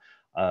department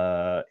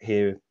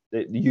here,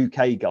 the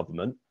UK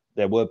government,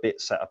 there were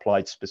bits that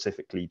applied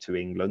specifically to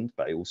England,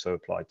 but it also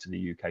applied to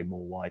the UK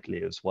more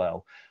widely as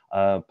well,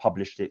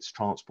 published its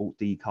transport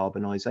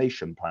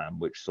decarbonisation plan,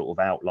 which sort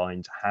of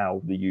outlined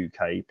how the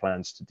UK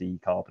plans to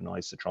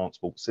decarbonise the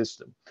transport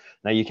system.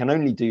 Now, you can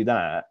only do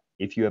that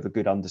if you have a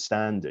good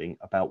understanding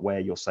about where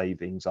your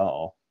savings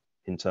are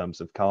in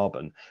terms of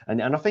carbon.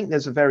 And I think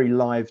there's a very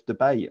live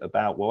debate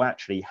about, well,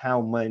 actually,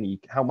 how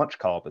much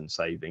carbon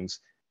savings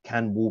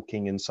can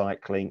walking and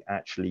cycling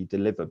actually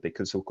deliver?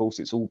 Because of course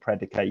it's all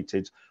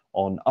predicated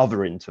on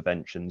other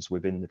interventions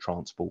within the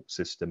transport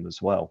system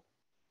as well.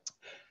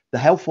 The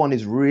health one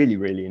is really,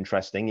 really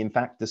interesting. In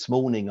fact, this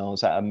morning I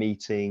was at a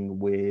meeting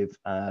with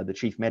the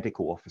Chief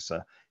Medical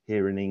Officer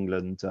here in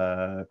England,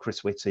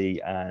 Chris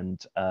Whitty,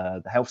 and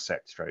the Health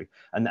Secretary.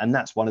 And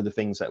that's one of the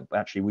things that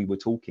actually we were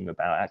talking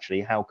about,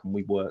 actually, how can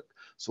we work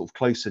sort of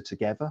closer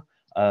together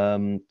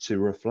to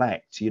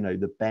reflect,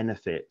 the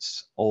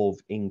benefits of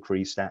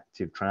increased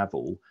active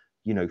travel,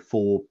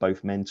 for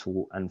both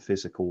mental and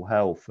physical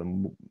health.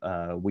 And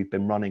we've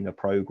been running a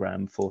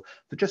program for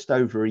just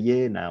over a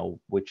year now,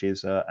 which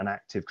is an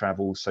active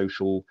travel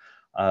social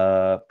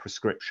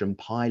prescription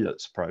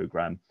pilots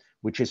program,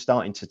 which is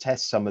starting to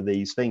test some of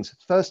these things.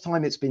 First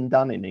time it's been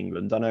done in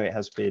England. I know it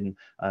has been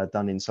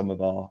done in some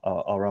of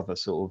our other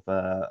sort of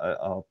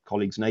our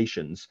colleagues'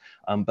 nations,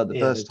 but the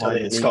first time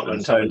in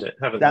Scotland,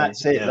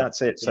 that's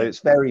it. So it's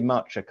very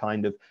much a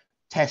kind of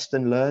test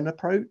and learn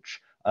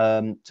approach,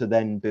 to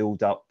then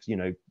build up,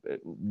 the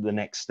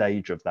next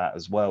stage of that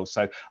as well.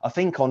 So I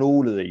think on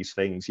all of these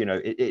things,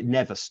 it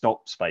never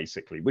stops,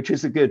 basically, which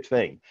is a good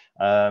thing,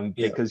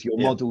 because your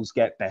models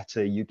get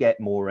better, you get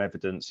more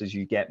evidence. As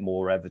you get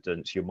more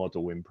evidence, your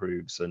model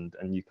improves, and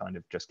you kind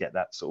of just get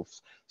that sort of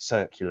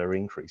circular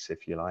increase,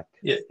 if you like.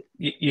 Yeah,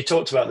 you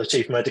talked about the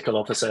Chief Medical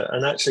Officer,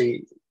 and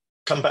actually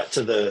come back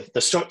to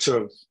the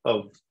structure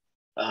of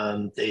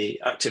the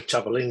Active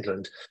Travel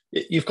England.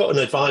 You've got an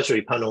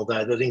advisory panel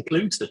there that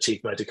includes the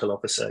Chief Medical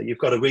Officer. You've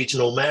got a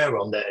regional mayor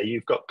on there.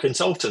 You've got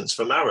consultants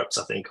from Arups,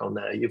 I think, on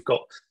there. You've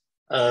got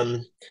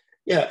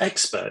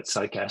experts,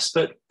 I guess,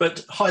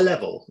 but high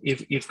level.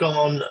 You've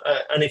gone,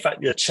 and in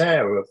fact, the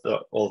chair of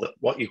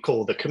what you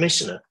call the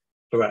commissioner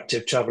for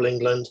Active Travel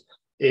England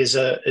is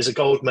a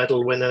gold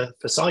medal winner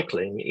for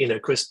cycling.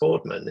 Chris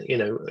Boardman,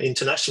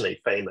 internationally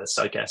famous,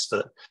 I guess,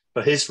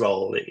 for his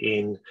role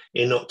in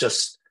not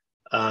just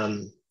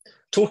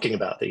talking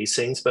about these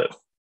things, but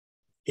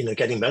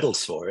getting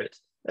medals for it.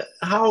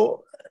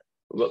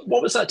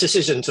 What was that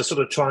decision to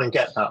sort of try and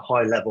get that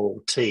high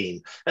level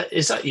team?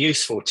 Is that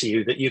useful to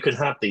you, that you can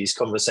have these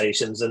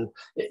conversations, and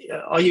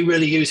are you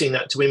really using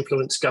that to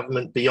influence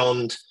government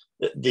beyond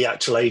the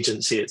actual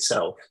agency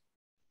itself?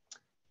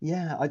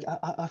 Yeah,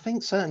 I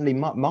think certainly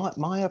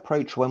my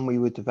approach when we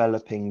were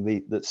developing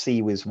the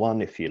CWIS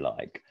 1, if you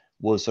like,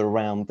 was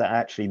around that.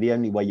 Actually, the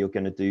only way you're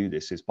going to do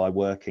this is by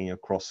working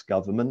across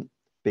government,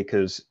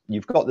 because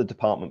you've got the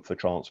Department for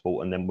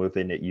Transport, and then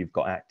within it you've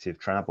got active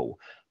travel.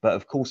 But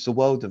of course, the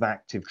world of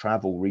active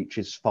travel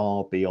reaches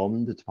far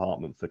beyond the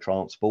Department for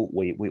Transport.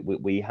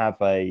 We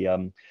have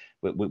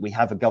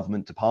a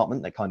government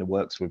department that kind of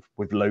works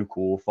with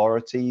local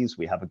authorities.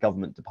 We have a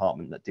government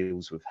department that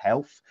deals with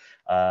health,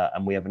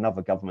 and we have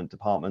another government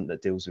department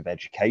that deals with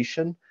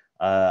education,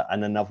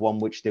 and another one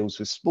which deals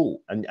with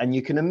sport. And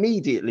you can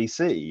immediately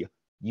see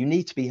you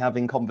need to be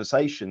having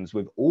conversations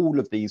with all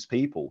of these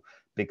people,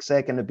 because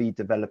they're going to be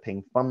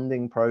developing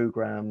funding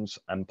programs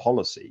and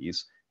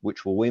policies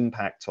which will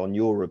impact on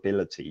your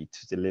ability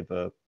to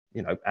deliver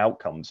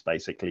outcomes,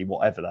 basically,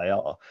 whatever they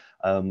are,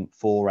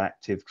 for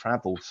active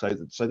travel.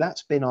 So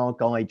that's been our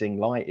guiding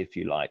light, if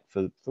you like,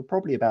 for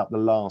probably about the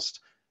last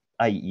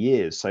 8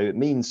 years. So it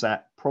means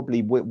that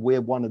probably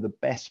we're one of the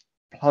best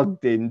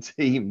plugged in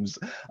teams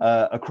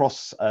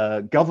across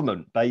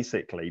government,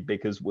 basically,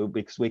 because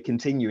we're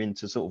continuing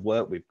to sort of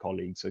work with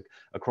colleagues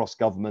across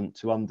government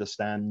to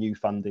understand new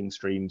funding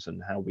streams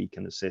and how we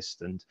can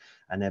assist and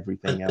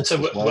everything else as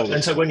well.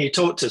 And so when you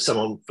talk to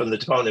someone from the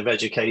Department of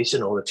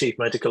Education or the Chief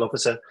Medical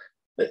Officer,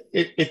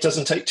 it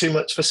doesn't take too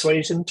much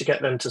persuasion to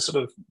get them to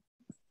sort of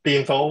be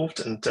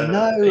involved and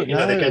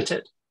they get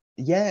it.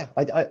 Yeah,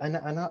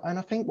 and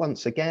I think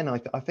once again,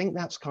 I think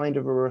that's kind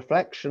of a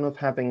reflection of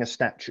having a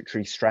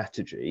statutory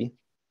strategy,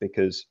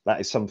 because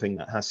that is something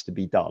that has to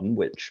be done,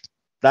 which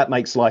that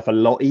makes life a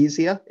lot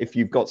easier if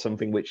you've got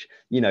something which,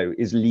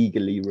 is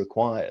legally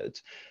required.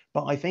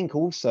 But I think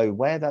also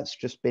where that's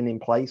just been in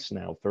place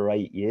now for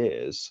 8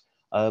 years,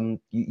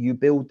 you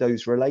build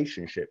those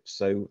relationships.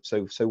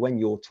 So when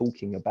you're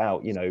talking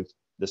about,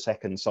 the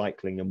second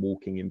cycling and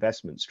walking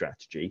investment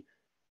strategy,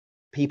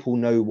 people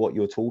know what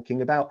you're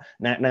talking about.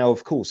 Now,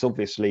 of course,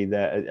 obviously,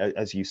 there,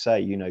 as you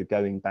say,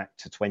 going back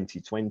to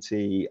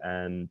 2020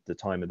 and the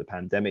time of the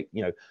pandemic,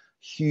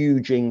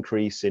 huge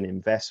increase in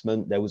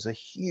investment. There was a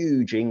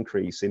huge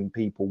increase in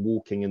people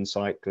walking and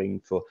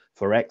cycling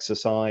for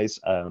exercise.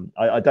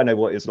 I don't know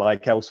what it's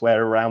like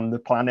elsewhere around the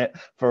planet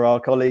for our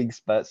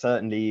colleagues, but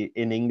certainly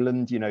in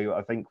England,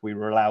 I think we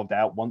were allowed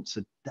out once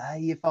a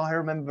day, if I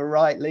remember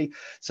rightly.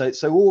 So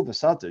all of a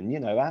sudden,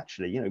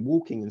 actually,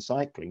 walking and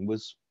cycling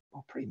was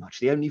pretty much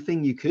the only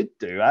thing you could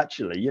do,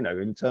 actually,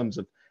 in terms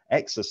of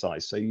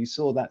exercise. So you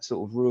saw that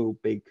sort of real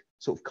big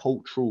sort of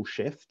cultural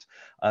shift.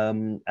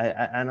 And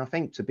I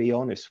think, to be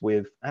honest,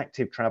 with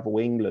Active Travel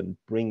England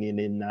bringing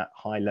in that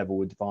high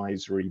level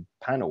advisory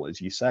panel, as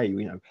you say,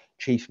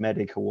 Chief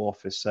Medical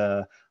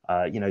Officer,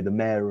 the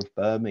Mayor of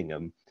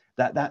Birmingham,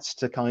 that's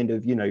to kind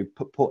of,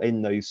 put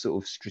in those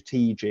sort of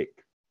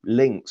strategic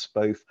links,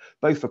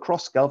 both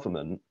across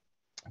government,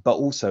 but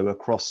also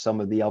across some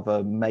of the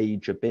other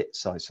major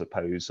bits, I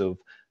suppose, of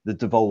the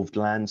devolved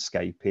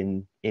landscape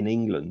in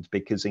England,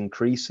 because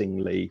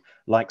increasingly,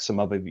 like some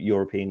other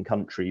European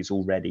countries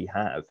already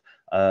have,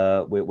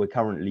 we're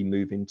currently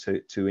moving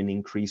to an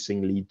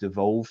increasingly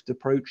devolved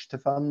approach to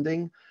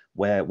funding,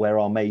 where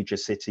our major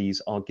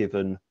cities are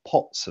given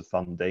pots of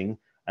funding,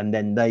 and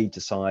then they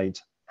decide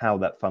how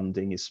that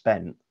funding is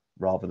spent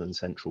rather than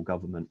central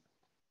government.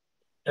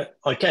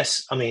 I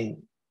guess,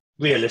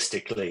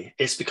 realistically,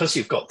 it's because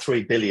you've got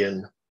 £3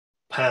 billion,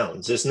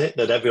 isn't it,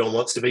 that everyone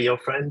wants to be your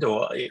friend?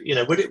 Or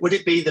would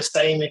it be the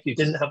same if you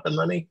didn't have the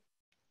money?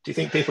 Do you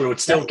think people would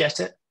still get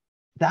it?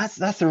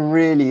 That's a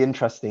really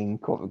interesting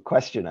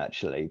question,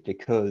 actually,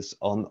 because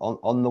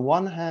on the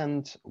one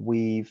hand,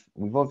 we've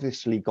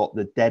obviously got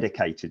the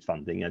dedicated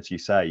funding, as you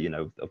say,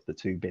 of the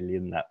 2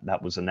 billion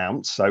that was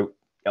announced. So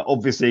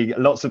obviously,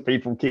 lots of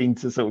people keen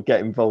to sort of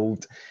get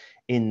involved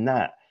in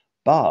that.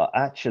 But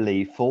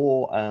actually,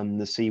 for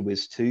the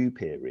CWIS 2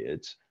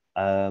 period,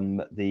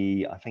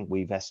 I think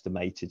we've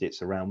estimated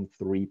it's around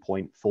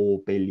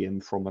 3.4 billion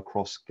from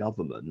across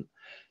government.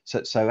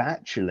 So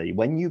actually,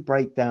 when you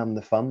break down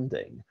the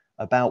funding,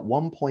 about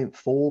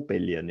 1.4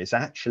 billion is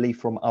actually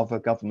from other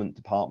government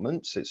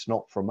departments. It's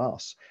not from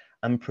us.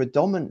 And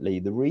predominantly,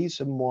 the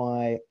reason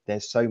why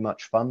there's so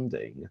much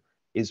funding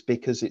is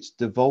because it's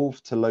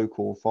devolved to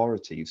local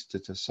authorities to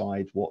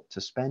decide what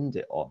to spend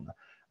it on.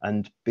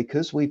 And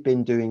because we've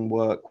been doing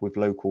work with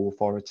local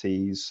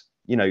authorities,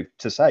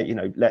 to say,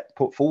 let's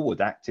put forward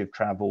active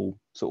travel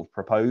sort of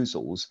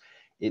proposals,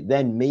 it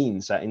then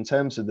means that in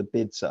terms of the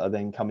bids that are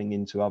then coming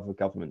into other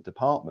government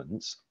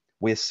departments,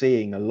 we're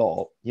seeing a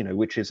lot,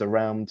 which is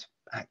around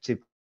active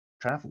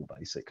travel,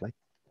 basically.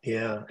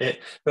 Yeah,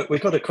 but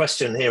we've got a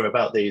question here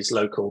about these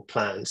local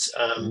plans,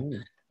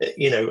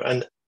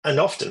 and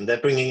often they're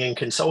bringing in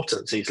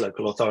consultants, these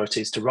local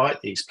authorities, to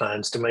write these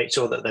plans to make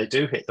sure that they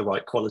do hit the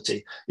right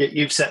quality.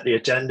 You've set the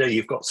agenda,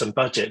 you've got some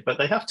budget, but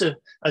they have to,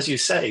 as you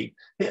say,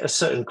 hit a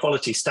certain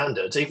quality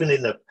standards. Even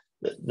in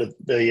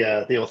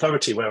the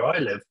authority where I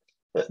live,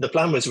 the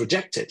plan was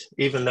rejected,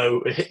 even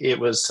though it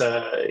was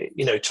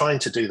trying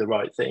to do the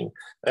right thing.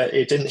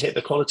 It didn't hit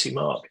the quality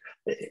mark.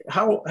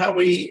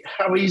 How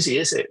easy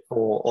is it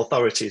for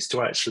authorities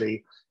to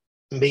actually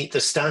meet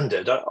the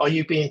standard? Are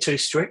you being too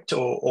strict,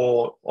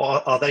 or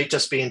are they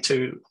just being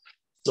too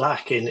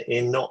slack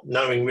in not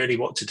knowing really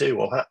what to do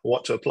or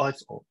what to apply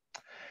for?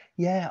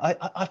 Yeah,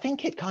 I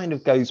think it kind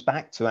of goes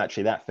back to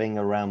actually that thing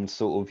around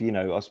sort of,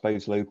 I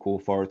suppose local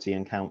authority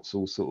and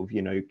council sort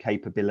of,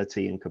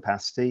 capability and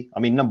capacity.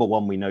 Number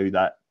one, we know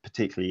that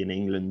particularly in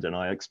England, and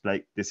I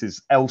expect this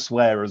is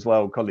elsewhere as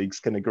well, colleagues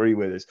can agree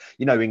with this,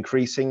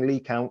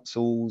 increasingly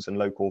councils and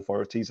local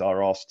authorities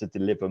are asked to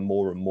deliver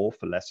more and more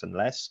for less and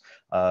less,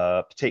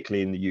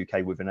 particularly in the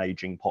UK with an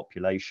aging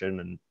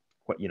population and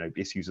you know,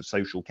 issues of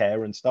social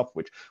care and stuff,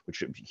 which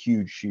are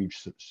huge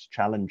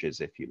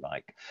challenges, if you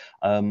like.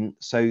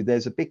 So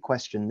there's a big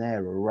question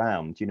there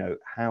around, you know,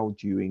 how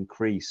do you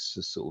increase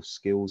the sort of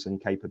skills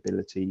and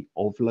capability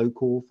of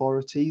local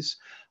authorities,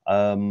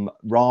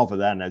 rather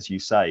than, as you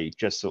say,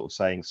 just sort of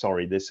saying,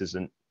 sorry, this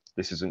isn't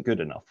good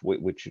enough,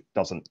 which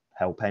doesn't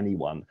help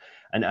anyone.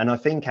 And I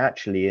think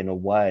actually, in a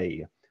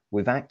way,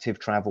 with Active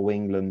Travel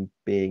England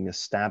being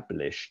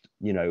established,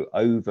 you know,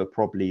 over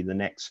probably the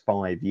next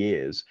 5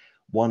 years,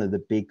 one of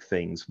the big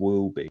things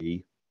will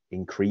be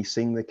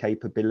increasing the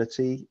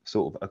capability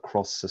sort of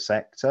across the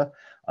sector.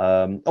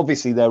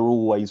 Obviously, there will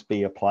always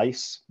be a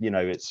place, you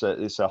know, it's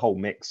a whole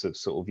mix of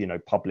sort of, you know,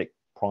 public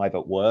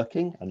private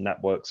working, and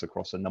that works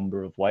across a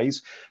number of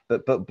ways,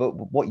 but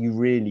what you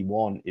really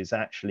want is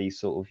actually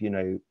sort of, you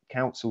know,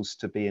 councils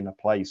to be in a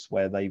place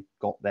where they've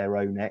got their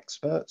own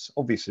experts,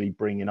 obviously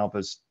bringing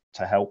others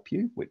to help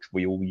you, which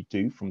we all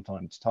do from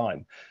time to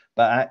time,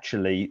 but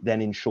actually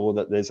then ensure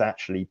that there's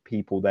actually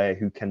people there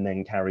who can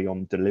then carry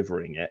on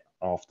delivering it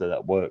after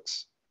that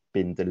work's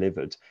been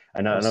delivered.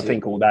 And I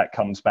think all that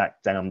comes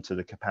back down to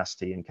the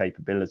capacity and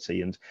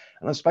capability, and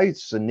I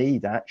suppose the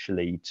need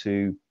actually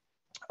to,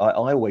 I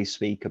always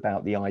speak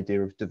about the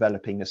idea of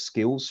developing a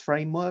skills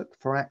framework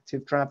for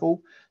active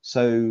travel.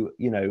 So,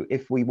 you know,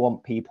 if we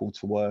want people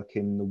to work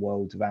in the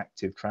world of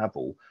active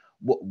travel,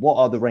 what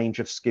are the range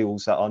of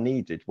skills that are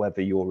needed,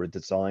 whether you're a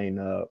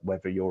designer,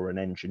 whether you're an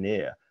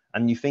engineer,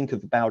 and you think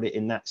about it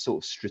in that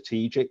sort of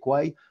strategic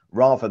way,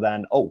 rather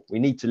than, oh, we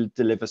need to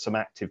deliver some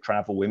active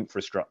travel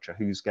infrastructure,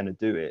 who's going to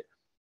do it?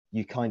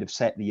 You kind of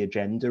set the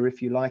agenda,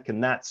 if you like,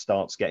 and that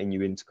starts getting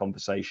you into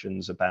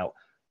conversations about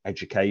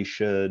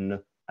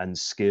education and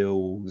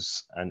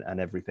skills and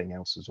everything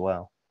else as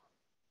well.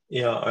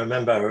 Yeah, I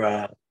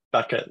remember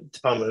back at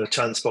Department of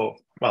Transport,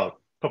 well,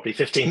 probably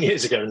 15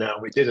 years ago now,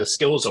 we did a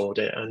skills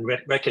audit and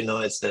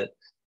recognized that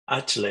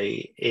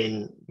actually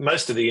in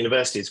most of the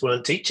universities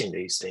weren't teaching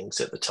these things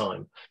at the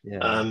time.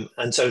 Yeah.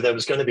 And so there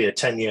was going to be a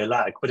 10-year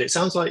lag, but it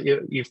sounds like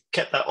you've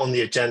kept that on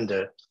the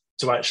agenda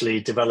to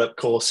actually develop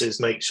courses,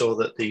 make sure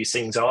that these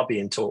things are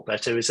being taught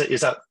better. Is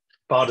that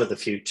part of the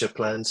future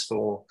plans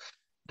for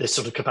this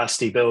sort of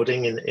capacity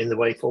building in the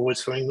way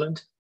forwards for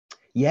England?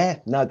 Yeah,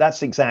 no,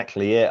 that's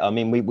exactly it. I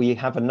mean, we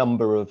have a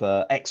number of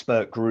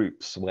expert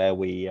groups where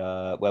we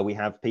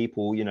have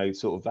people, you know,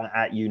 sort of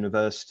at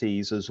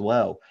universities as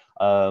well,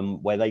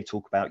 where they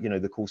talk about, you know,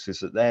 the courses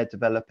that they're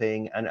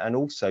developing, and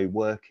also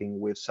working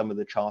with some of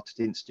the chartered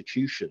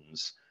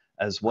institutions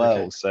as well.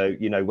 Okay. So,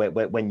 you know,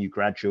 when you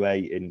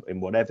graduate in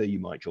whatever, you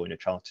might join a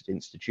chartered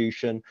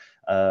institution,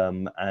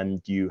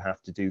 and you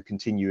have to do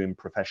continuing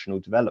professional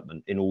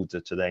development in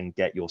order to then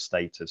get your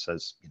status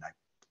as, you know,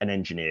 an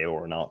engineer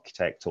or an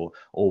architect or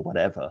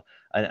whatever.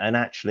 And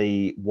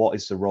actually, what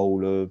is the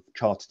role of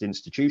chartered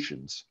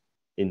institutions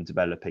in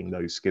developing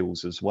those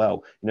skills as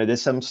well? You know,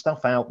 there's some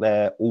stuff out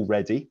there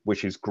already,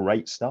 which is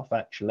great stuff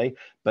actually,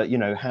 but, you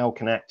know, how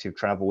can Active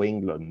Travel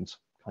England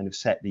kind of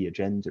set the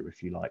agenda,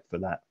 if you like, for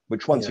that,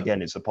 which once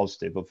again is a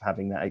positive of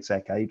having that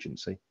exec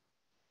agency.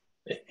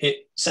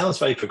 It sounds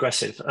very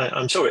progressive.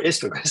 I'm sure it is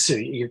progressive.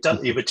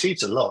 You've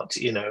achieved a lot,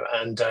 you know,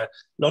 and a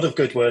lot of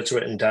good words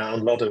written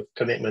down, a lot of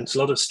commitments, a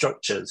lot of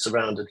structures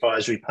around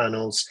advisory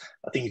panels.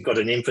 I think you've got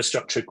an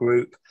infrastructure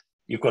group,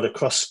 you've got a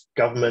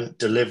cross-government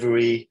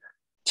delivery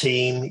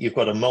team, you've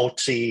got a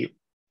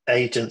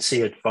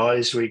multi-agency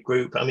advisory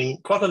group. I mean,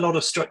 quite a lot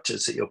of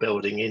structures that you're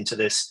building into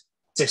this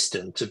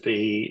system to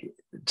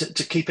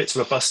keep its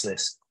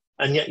robustness.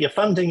 And yet your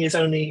funding is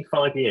only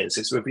 5 years.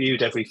 It's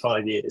reviewed every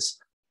 5 years.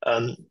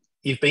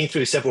 You've been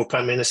through several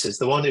prime ministers.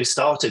 The one who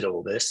started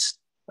all this,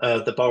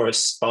 the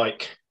Boris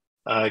Spike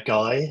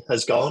guy,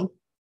 has gone.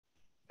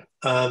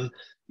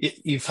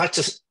 You've had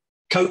to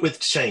cope with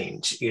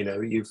change. You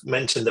know, you've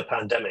mentioned the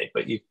pandemic,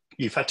 but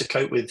you've had to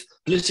cope with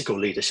political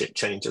leadership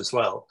change as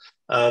well.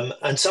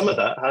 And some of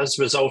that has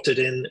resulted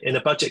in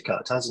a budget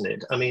cut, hasn't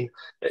it? I mean,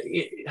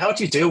 how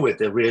do you deal with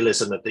the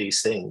realism of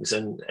these things?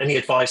 And any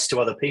advice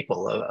to other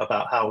people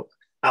about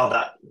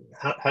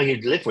how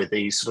you'd live with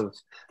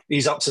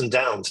these ups and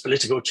downs,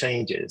 political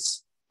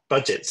changes,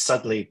 budgets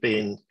suddenly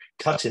being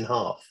cut in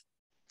half?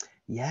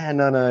 Yeah,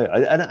 no,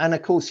 and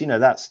of course, you know,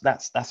 that's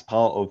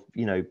part of,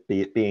 you know,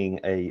 being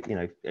a, you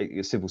know,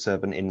 a civil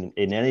servant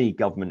in any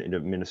government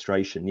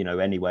administration, you know,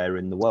 anywhere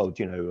in the world,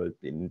 you know,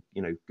 in,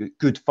 you know,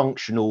 good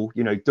functional,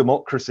 you know,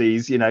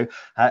 democracies, you know,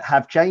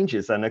 have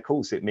changes, and of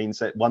course it means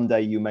that one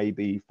day you may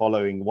be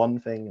following one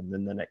thing, and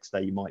then the next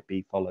day you might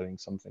be following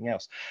something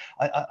else.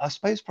 I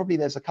suppose probably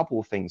there's a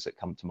couple of things that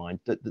come to mind.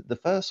 The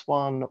first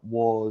one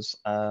was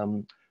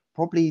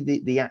probably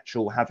the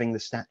actual having the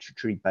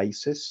statutory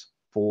basis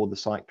for the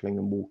cycling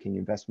and walking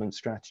investment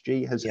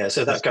strategy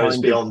so that goes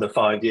beyond the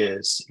 5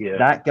 years. Yeah,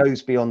 that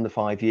goes beyond the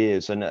 5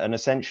 years, and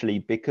essentially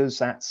because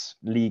that's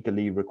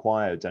legally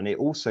required, and it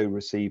also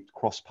received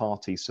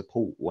cross-party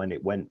support when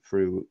it went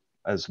through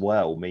as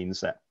well,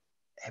 means that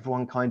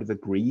everyone kind of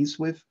agrees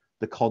with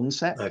the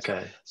concept.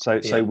 Okay.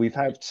 So we've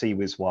had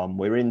CWIS 1,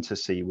 we're into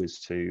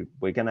CWIS 2.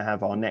 We're going to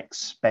have our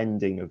next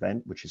spending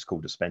event, which is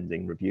called a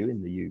spending review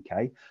in the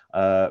UK,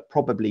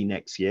 probably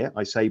next year.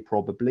 I say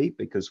probably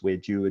because we're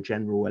due a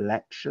general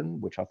election,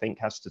 which I think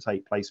has to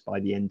take place by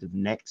the end of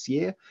next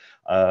year.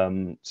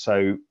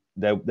 So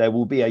there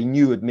will be a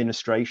new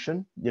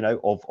administration,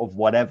 of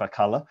whatever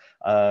colour,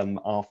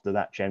 after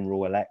that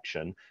general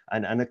election.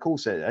 And of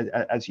course,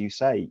 as you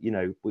say,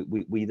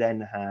 we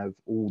then have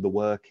all the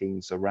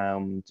workings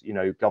around,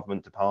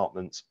 government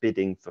departments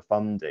bidding for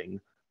funding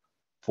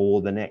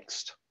for the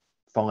next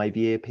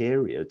 5-year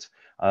period.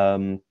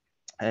 And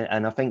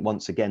I think,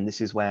 once again,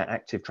 this is where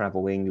Active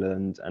Travel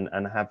England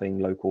and having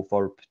local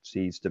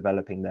authorities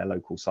developing their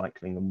local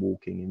cycling and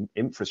walking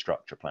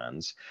infrastructure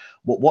plans,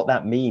 what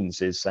that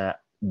means is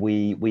that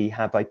we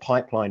have a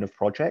pipeline of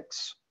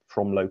projects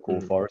from local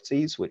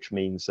authorities, which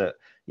means that,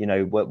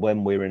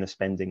 when we're in a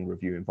spending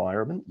review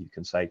environment, you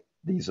can say,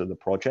 these are the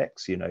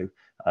projects,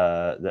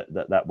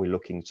 that we're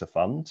looking to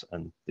fund,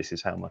 and this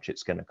is how much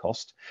it's going to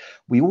cost.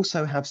 We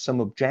also have some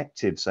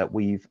objectives that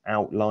we've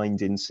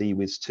outlined in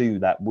CWIS 2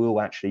 that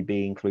will actually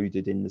be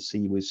included in the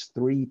CWIS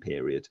 3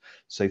 period.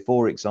 So,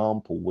 for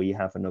example, we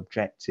have an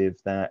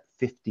objective that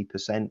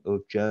 50%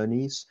 of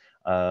journeys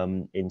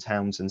in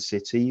towns and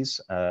cities,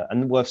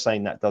 and worth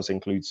saying that does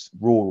include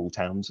rural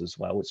towns as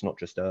well, it's not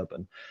just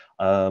urban,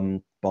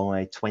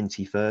 by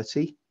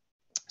 2030.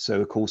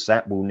 So, of course,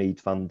 that will need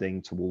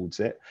funding towards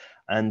it.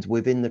 And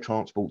within the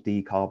Transport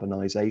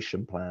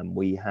Decarbonisation Plan,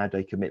 we had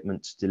a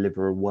commitment to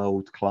deliver a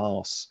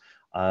world-class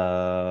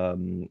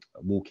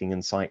walking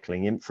and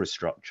cycling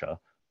infrastructure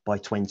by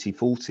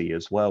 2040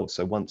 as well.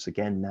 So once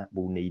again, that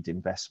will need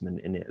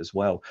investment in it as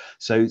well.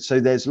 So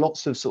there's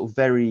lots of sort of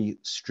very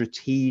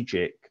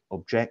strategic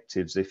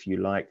objectives, if you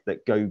like,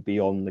 that go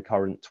beyond the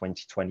current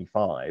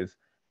 2025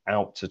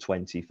 out to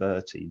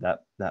 2030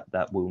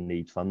 that will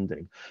need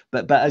funding.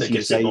 But as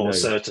you say, more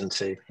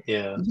certainty.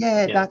 Yeah,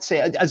 that's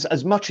it.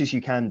 As much as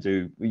you can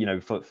do,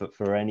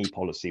 for any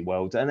policy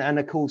world, and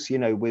of course,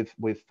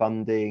 with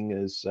funding,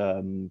 as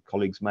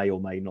colleagues may or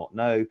may not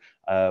know,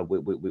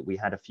 we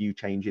had a few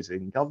changes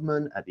in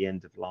government at the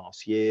end of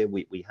last year.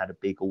 We had a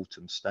big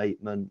autumn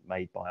statement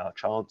made by our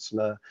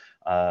Chancellor.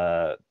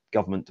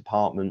 Government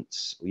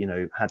departments,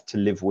 had to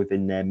live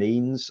within their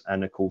means.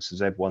 And of course,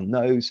 as everyone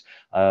knows,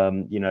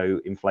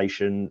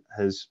 inflation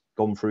has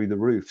gone through the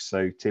roof.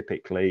 So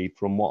typically,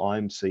 from what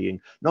I'm seeing,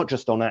 not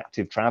just on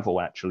active travel,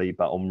 actually,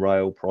 but on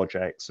rail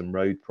projects and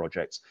road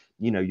projects,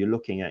 you're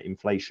looking at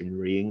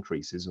inflationary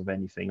increases of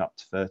anything up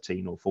to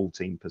 13 or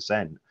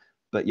 14%.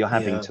 But you're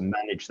having to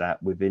manage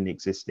that within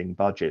existing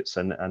budgets,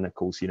 and of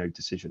course,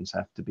 decisions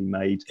have to be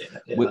made,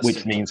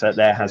 which means that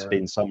there has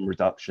been some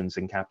reductions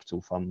in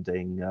capital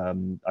funding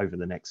over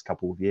the next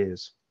couple of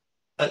years.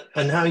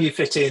 And how you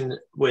fit in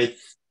with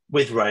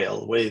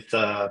rail, with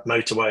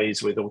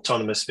motorways, with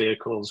autonomous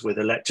vehicles, with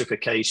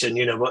electrification,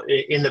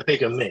 in the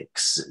bigger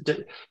mix.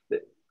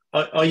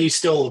 Are you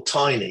still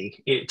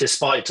tiny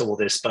despite all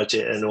this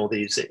budget and all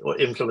these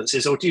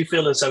influences, or do you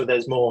feel as though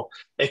there's more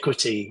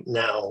equity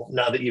now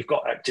that you've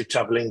got Active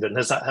Travel England?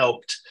 Has that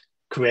helped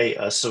create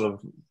a sort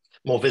of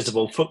more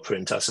visible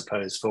footprint, I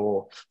suppose,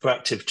 for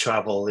active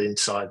travel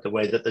inside the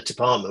way that the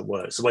department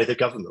works, the way the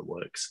government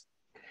works?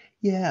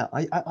 Yeah,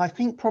 I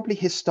think probably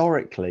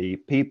historically,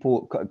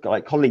 people,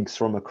 like colleagues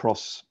from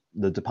across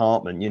the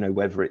department,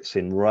 whether it's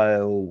in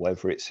rail,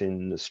 whether it's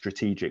in the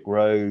strategic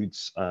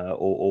roads,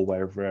 or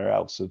wherever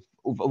else, have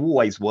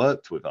always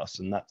worked with us,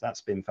 and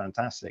that's been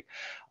fantastic.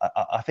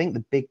 I think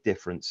the big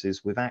difference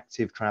is with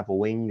Active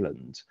Travel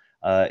England,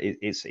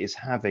 it's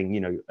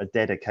having a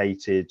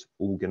dedicated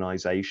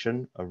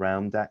organisation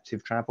around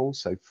active travel.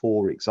 So,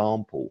 for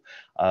example,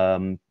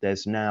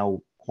 there's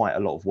now quite a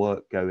lot of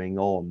work going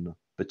on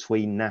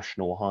between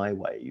National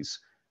Highways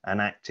and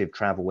Active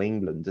Travel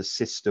England as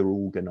sister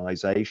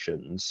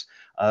organisations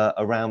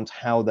around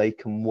how they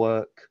can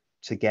work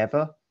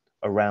together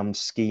around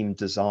scheme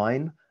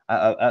design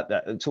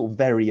at sort of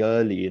very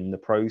early in the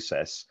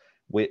process,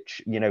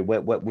 which,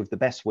 with the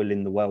best will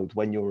in the world,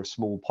 when you're a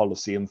small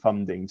policy and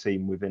funding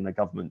team within a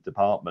government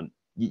department,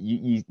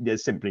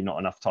 there's simply not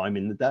enough time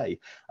in the day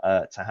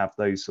to have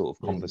those sort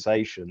of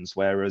conversations.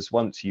 Whereas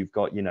once you've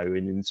got, an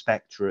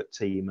inspectorate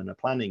team and a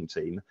planning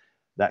team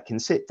that can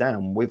sit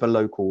down with a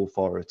local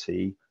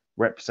authority,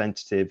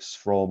 representatives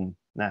from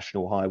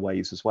National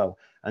Highways as well,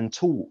 and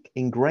talk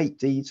in great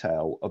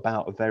detail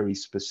about a very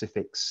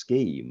specific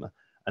scheme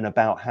and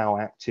about how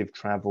active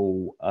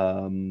travel,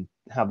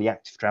 how the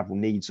active travel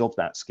needs of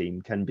that scheme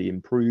can be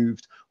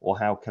improved, or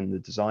how can the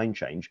design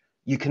change,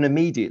 you can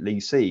immediately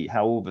see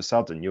how all of a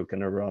sudden you're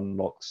going to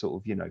unlock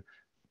sort of,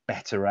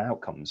 better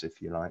outcomes,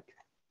 if you like.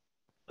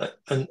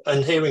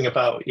 And hearing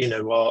about,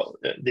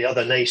 the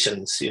other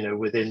nations,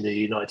 within the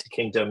United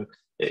Kingdom,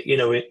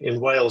 in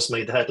Wales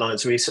made the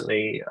headlines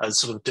recently as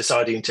sort of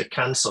deciding to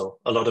cancel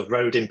a lot of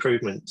road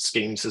improvement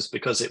schemes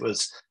because it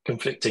was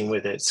conflicting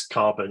with its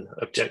carbon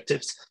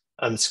objectives.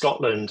 And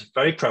Scotland,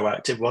 very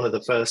proactive, one of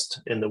the first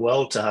in the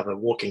world to have a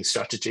walking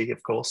strategy,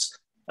 of course.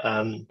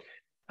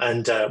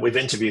 And we've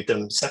interviewed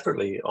them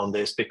separately on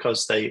this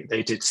because they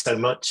did so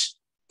much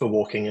for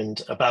walking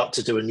and about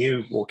to do a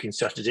new walking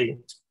strategy.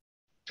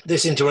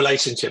 This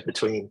interrelationship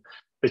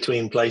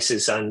between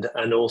places and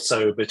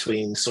also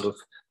between sort of,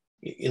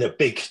 you know,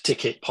 big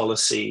ticket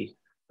policy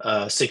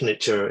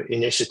signature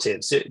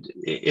initiatives.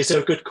 Is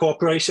there a good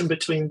cooperation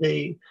between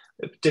the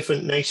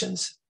different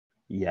nations?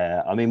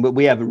 Yeah, I mean,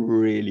 we have a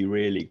really,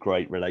 really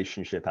great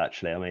relationship,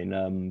 actually. I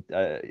mean,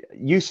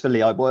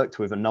 usefully, I worked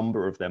with a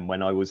number of them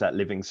when I was at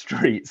Living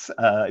Streets.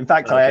 In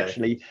fact,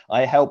 Okay.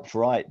 I helped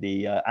write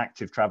the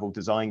active travel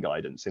design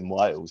guidance in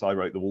Wales. I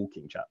wrote the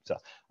walking chapter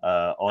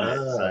on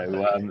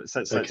it.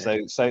 So, Okay.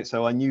 Okay.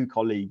 so I knew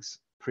colleagues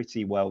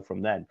pretty well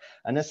from then.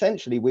 And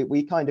essentially,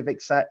 we kind of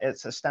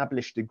it's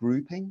established a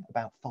grouping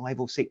about 5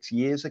 or 6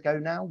 years ago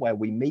now, where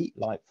we meet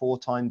like 4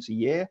 times a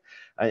year,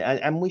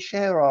 and we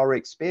share our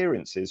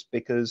experiences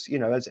because, you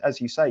know,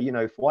 as you say, you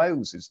know, if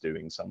Wales is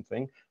doing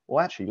something,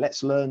 well, actually,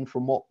 let's learn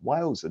from what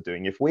Wales are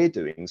doing. If we're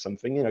doing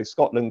something, you know,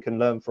 Scotland can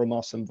learn from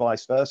us and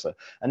vice versa.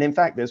 And in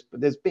fact,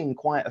 there's been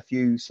quite a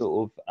few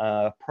sort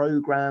of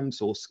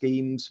programs or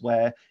schemes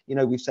where, you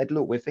know, we've said,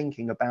 look, we're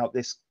thinking about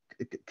this.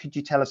 Could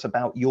you tell us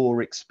about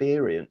your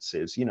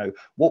experiences? You know,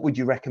 what would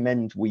you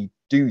recommend we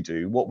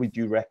do? What would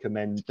you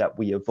recommend that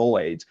we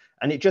avoid?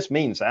 And it just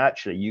means that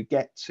actually you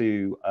get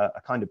to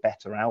a kind of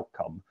better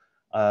outcome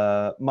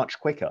much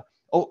quicker.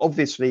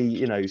 Obviously,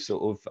 you know,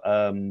 sort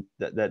of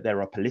that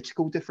there are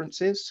political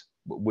differences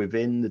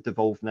within the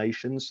devolved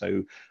nations.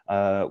 So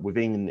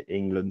within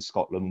England,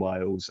 Scotland,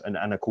 Wales,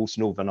 and of course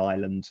Northern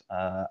Ireland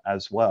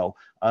as well.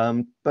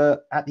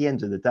 But at the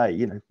end of the day,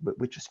 you know,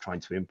 we're just trying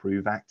to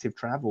improve active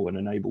travel and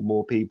enable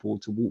more people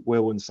to walk,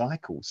 wheel, and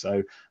cycle.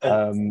 So that's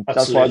why we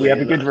Absolutely.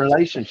 have a good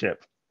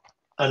relationship.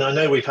 And I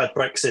know we've had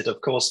Brexit, of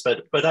course,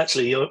 but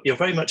actually you're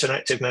very much an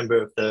active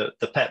member of the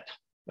PEP,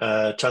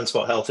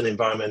 Transport, Health and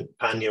Environment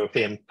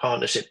Pan-European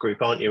Partnership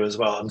Group, aren't you, as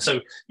well? And so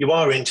you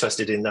are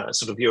interested in that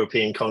sort of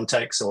European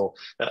context or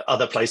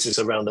other places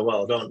around the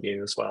world, aren't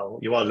you, as well?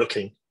 You are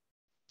looking.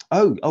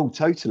 Oh,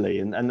 totally,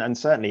 and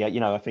certainly, you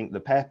know, I think the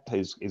PEP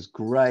is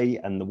great,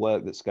 and the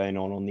work that's going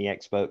on the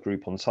expert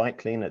group on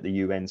cycling at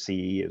the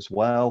UNCE as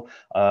well.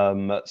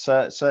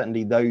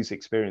 Certainly, those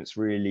experiences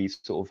really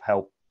sort of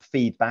help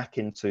feed back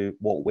into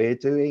what we're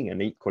doing,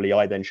 and equally,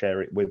 I then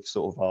share it with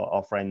sort of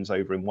our friends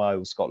over in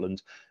Wales,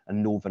 Scotland,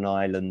 and Northern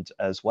Ireland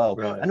as well,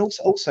 Right. and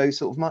also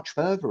sort of much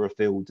further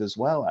afield as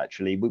well.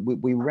 Actually,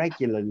 we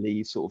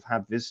regularly sort of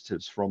have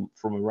visitors from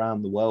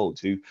around the world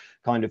who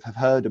kind of have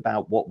heard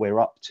about what we're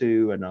up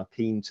to and are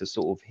keen to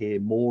sort of hear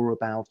more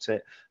about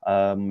it.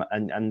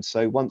 And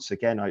so once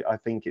again, I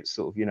think it's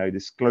sort of, you know,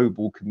 this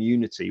global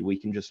community. We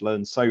can just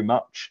learn so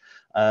much,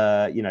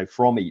 you know,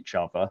 from each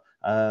other,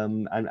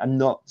 and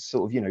not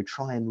sort of, you know,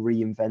 try and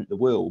reinvent the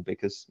wheel,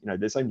 because, you know,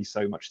 there's only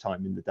so much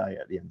time in the day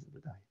at the end of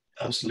the day.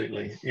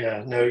 Absolutely.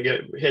 Yeah, no,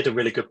 you hit a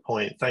really good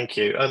point. Thank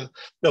you.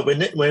 No,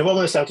 we're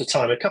almost out of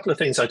time. A couple of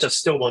things I just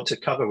still want to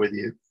cover with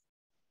you.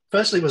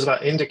 Firstly was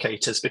about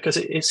indicators, because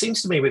it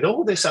seems to me with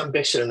all this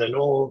ambition and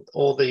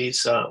all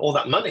these all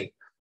that money,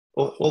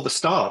 all the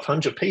staff,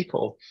 100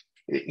 people,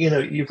 you know,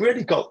 you've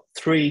really got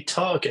three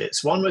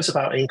targets. One was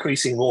about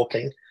increasing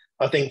walking,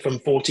 I think from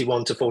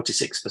 41 to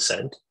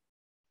 46%,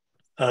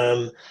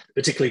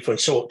 particularly for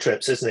short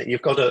trips, isn't it?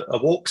 You've got a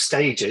walk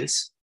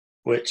stages,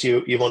 which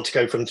you want to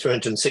go from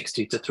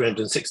 360 to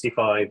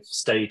 365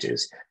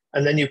 stages.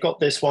 And then you've got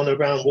this one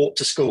around walk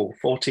to school,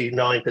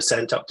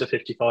 49% up to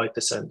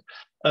 55%.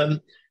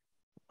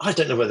 I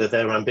don't know whether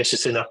they're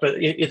ambitious enough, but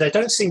they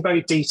don't seem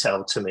very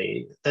detailed to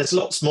me. There's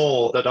lots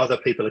more that other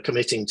people are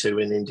committing to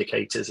in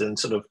indicators and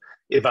sort of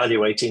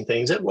evaluating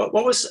things.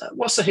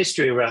 What's the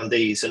history around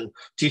these? And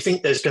do you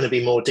think there's going to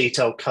be more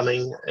detail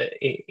coming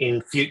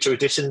in future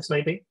editions,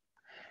 maybe?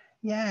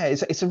 Yeah,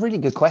 it's a really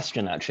good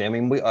question, actually. I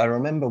mean, I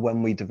remember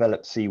when we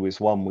developed CWIS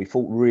 1, we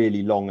thought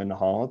really long and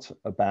hard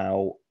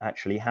about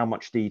actually how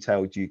much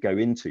detail do you go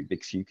into,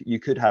 because you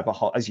could have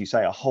as you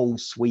say, a whole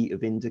suite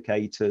of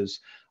indicators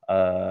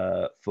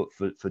for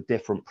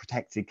different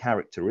protected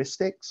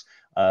characteristics,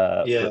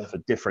 Yeah. for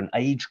different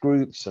age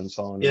groups and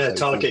so on and Yeah, so forth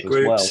target as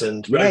groups well.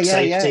 and Yeah, road yeah,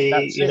 safety,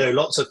 that's you it. know,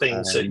 lots of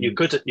things that Um,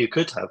 you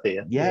could have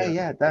here. Yeah.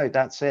 yeah, no,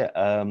 that's it.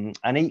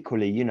 And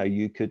equally, you know,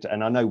 you could,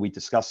 and I know we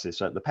discussed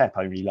this at the PEP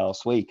only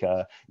last week.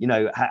 You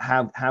know,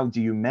 how do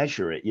you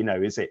measure it? You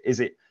know, is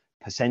it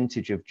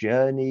percentage of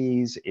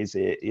journeys? Is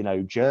it, you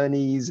know,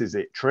 journeys? Is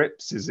it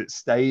trips? Is it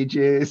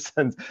stages?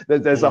 And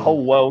there's a Mm.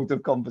 whole world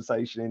of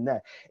conversation in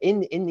there. In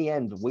the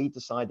end, we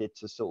decided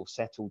to sort of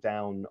settle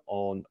down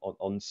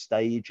on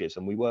stages,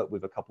 and we worked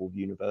with a couple of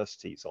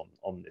universities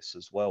on this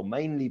as well,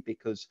 mainly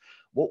because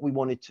what we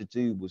wanted to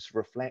do was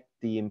reflect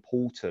the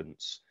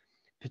importance,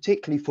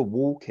 particularly for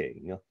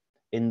walking,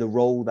 in the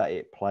role that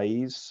it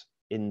plays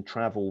in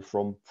travel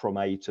from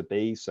A to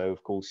B. So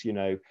of course, you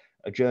know,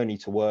 a journey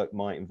to work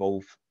might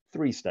involve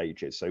 3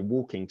 stages. So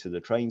walking to the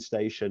train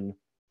station,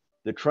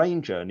 the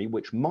train journey,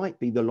 which might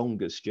be the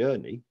longest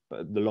journey,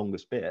 but the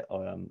longest bit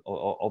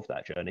of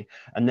that journey,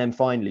 and then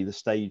finally the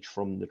stage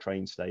from the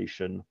train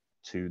station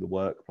to the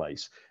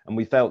workplace. And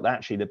we felt that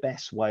actually the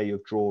best way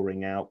of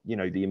drawing out, you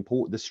know,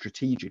 the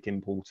strategic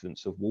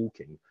importance of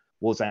walking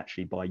was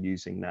actually by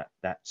using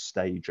that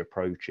stage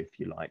approach, if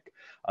you like.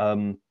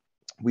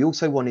 We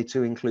also wanted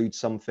to include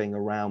something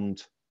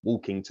around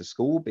walking to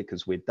school,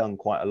 because we'd done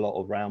quite a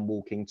lot around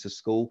walking to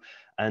school.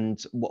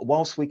 And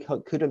whilst we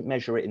couldn't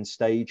measure it in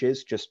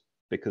stages, just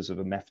because of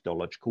a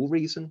methodological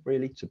reason,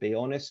 really, to be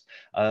honest,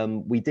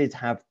 we did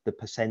have the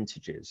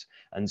percentages.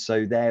 And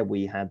so there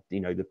we had, you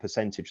know, the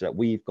percentage that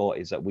we've got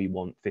is that we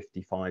want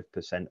 55%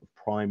 of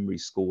primary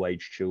school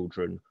age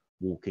children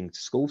walking to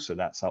school. So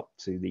that's up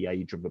to the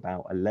age of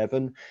about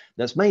 11.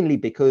 That's mainly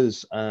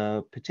because,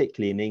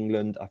 particularly in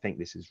England, I think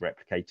this is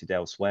replicated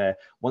elsewhere,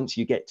 once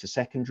you get to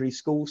secondary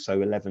school,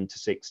 so 11 to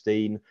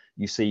 16,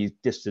 you see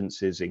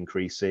distances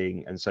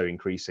increasing. And so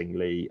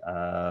increasingly,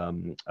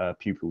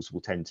 pupils will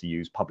tend to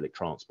use public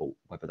transport,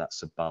 whether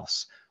that's a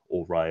bus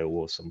or rail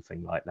or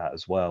something like that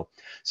as well.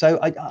 So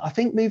I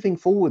think moving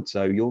forward,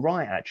 though, you're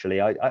right, actually.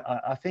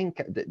 I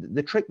think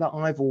the trick that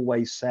I've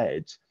always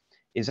said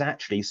is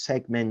actually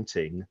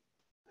segmenting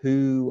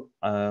who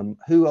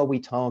are we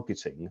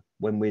targeting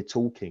when we're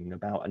talking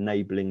about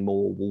enabling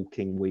more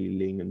walking,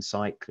 wheeling and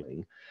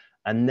cycling.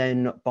 And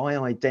then by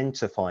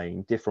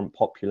identifying different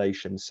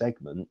population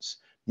segments,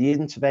 the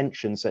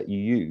interventions that you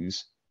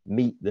use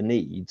meet the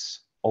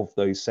needs of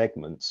those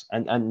segments.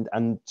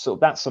 And so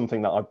that's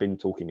something that I've been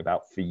talking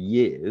about for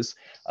years.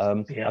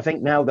 I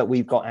think now that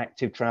we've got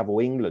Active Travel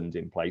England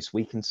in place,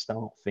 we can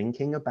start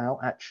thinking about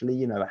actually,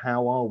 you know,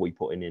 how are we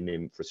putting in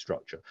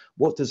infrastructure?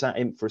 What does that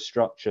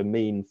infrastructure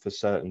mean for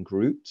certain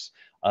groups?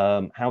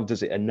 How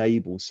does it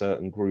enable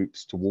certain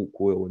groups to walk,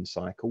 wheel and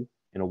cycle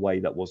in a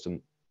way that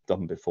wasn't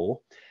done before?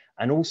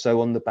 And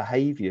also on the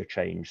behavior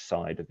change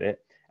side of it,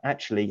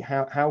 actually,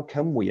 how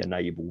can we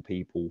enable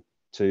people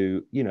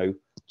to, you know,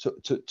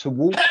 to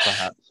walk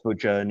perhaps for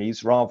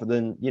journeys rather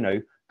than, you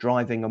know,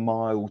 driving a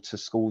mile to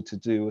school to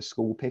do a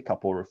school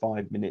pickup or a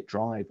 5-minute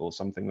drive or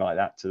something like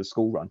that to the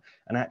school run,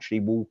 and actually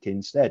walk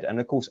instead. And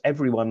of course,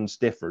 everyone's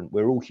different.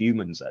 We're all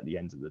humans at the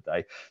end of the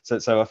day.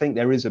 So I think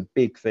there is a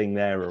big thing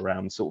there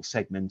around sort of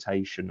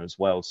segmentation as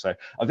well. So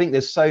I think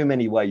there's so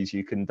many ways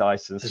you can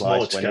dice and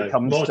slice when it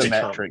comes to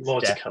metrics.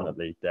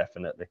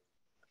 Definitely.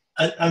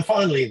 And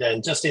finally,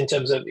 then, just in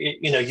terms of,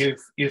 you know,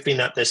 you've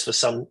been at this for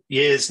some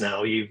years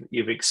now.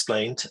 You've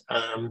explained.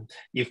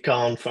 You've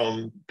gone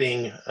from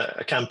being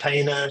a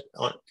campaigner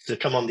to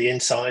come on the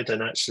inside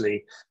and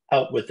actually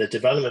help with the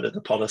development of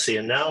the policy,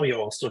 and now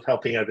you're sort of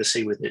helping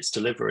oversee with its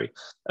delivery.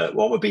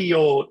 What would be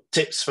your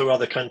tips for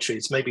other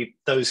countries, maybe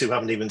those who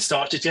haven't even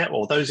started yet,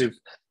 or those who've,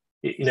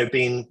 you know,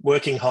 been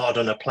working hard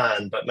on a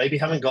plan, but maybe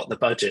haven't got the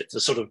budget,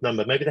 the sort of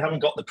number, maybe they haven't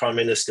got the prime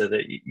minister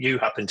that you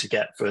happen to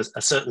get for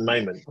a certain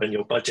moment when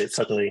your budget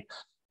suddenly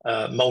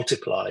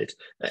multiplied.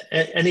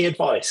 Any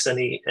advice,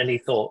 any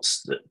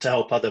thoughts to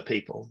help other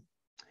people?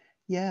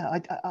 Yeah,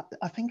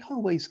 I think I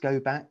always go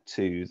back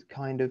to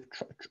kind of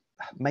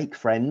make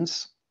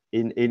friends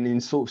in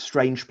sort of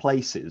strange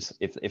places,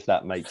 if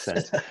that makes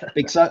sense.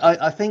 Because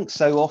I think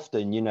so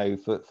often, you know,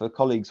 for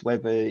colleagues,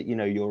 whether, you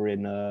know, you're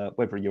in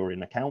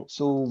a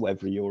council,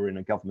 whether you're in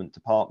a government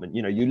department,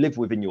 you know, you live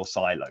within your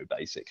silo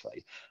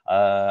basically.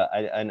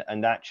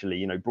 And actually,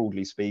 you know,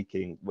 broadly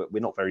speaking,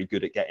 we're not very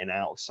good at getting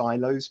out of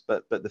silos,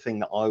 but the thing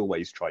that I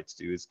always try to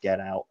do is get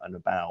out and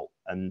about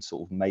and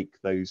sort of make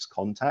those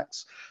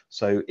contacts.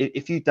 So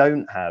if you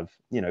don't have,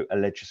 you know, a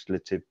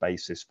legislative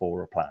basis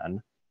for a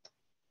plan,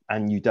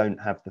 and you don't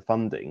have the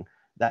funding,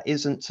 that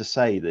isn't to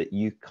say that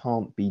you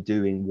can't be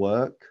doing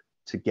work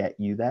to get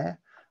you there.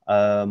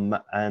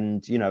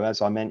 And, you know,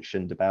 as I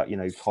mentioned about, you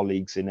know,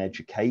 colleagues in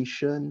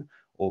education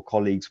or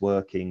colleagues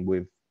working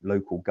with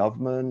local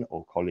government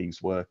or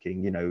colleagues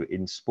working, you know,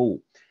 in sport,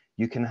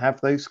 you can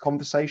have those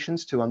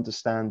conversations to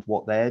understand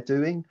what they're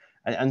doing.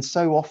 And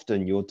so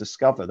often you'll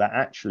discover that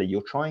actually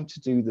you're trying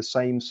to do the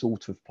same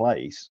sort of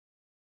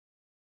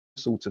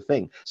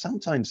thing,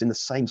 sometimes in the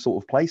same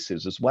sort of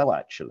places as well,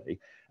 actually.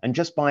 And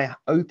just by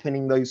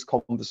opening those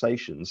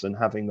conversations and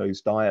having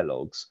those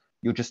dialogues,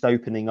 you're just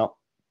opening up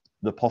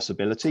the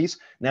possibilities.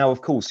 Now,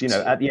 of course, you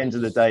know, at the end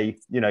of the day,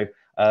 you know,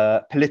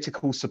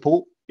 political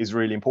support is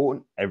really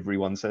important.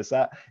 Everyone says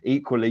that.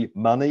 Equally,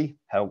 money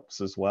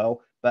helps as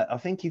well. But I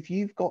think if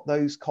you've got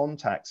those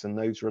contacts and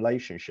those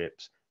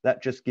relationships,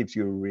 that just gives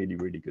you a really,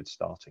 really good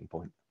starting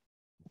point.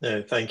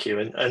 No, thank you.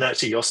 And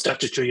actually your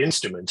statutory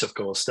instrument, of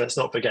course, let's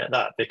not forget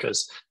that,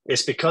 because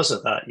it's because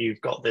of that you've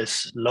got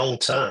this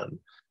long-term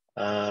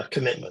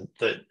commitment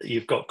that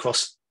you've got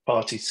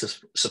cross-party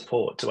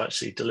support to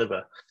actually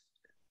deliver.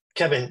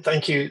 Kevin,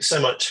 thank you so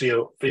much for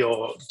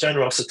your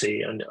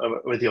generosity and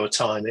with your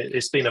time.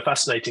 It's been a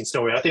fascinating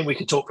story. I think we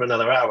could talk for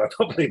another hour,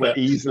 probably, but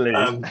easily.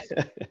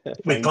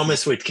 We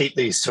promised we'd keep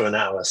these to an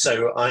hour,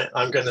 so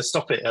I'm going to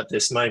stop it at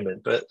this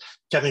moment. But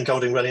Kevin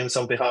Golding-Williams,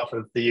 on behalf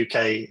of the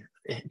UK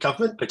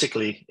government,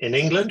 particularly in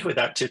England with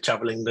Active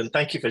Travel England,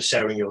 thank you for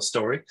sharing your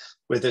story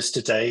with us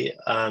today.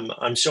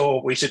 I'm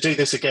sure we should do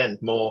this again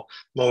more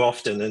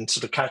often and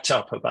sort of catch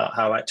up about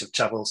how Active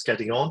Travel's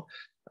getting on.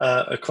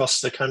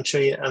 across the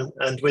country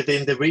and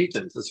within the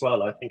regions as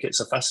well. I think it's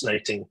a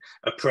fascinating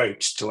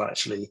approach to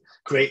actually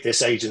create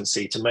this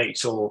agency to make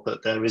sure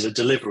that there is a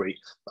delivery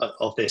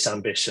of this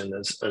ambition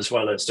as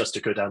well as just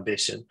a good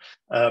ambition.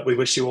 We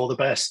wish you all the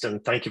best,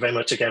 and thank you very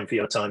much again for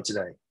your time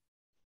today.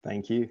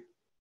 Thank you.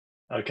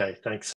 Okay, thanks.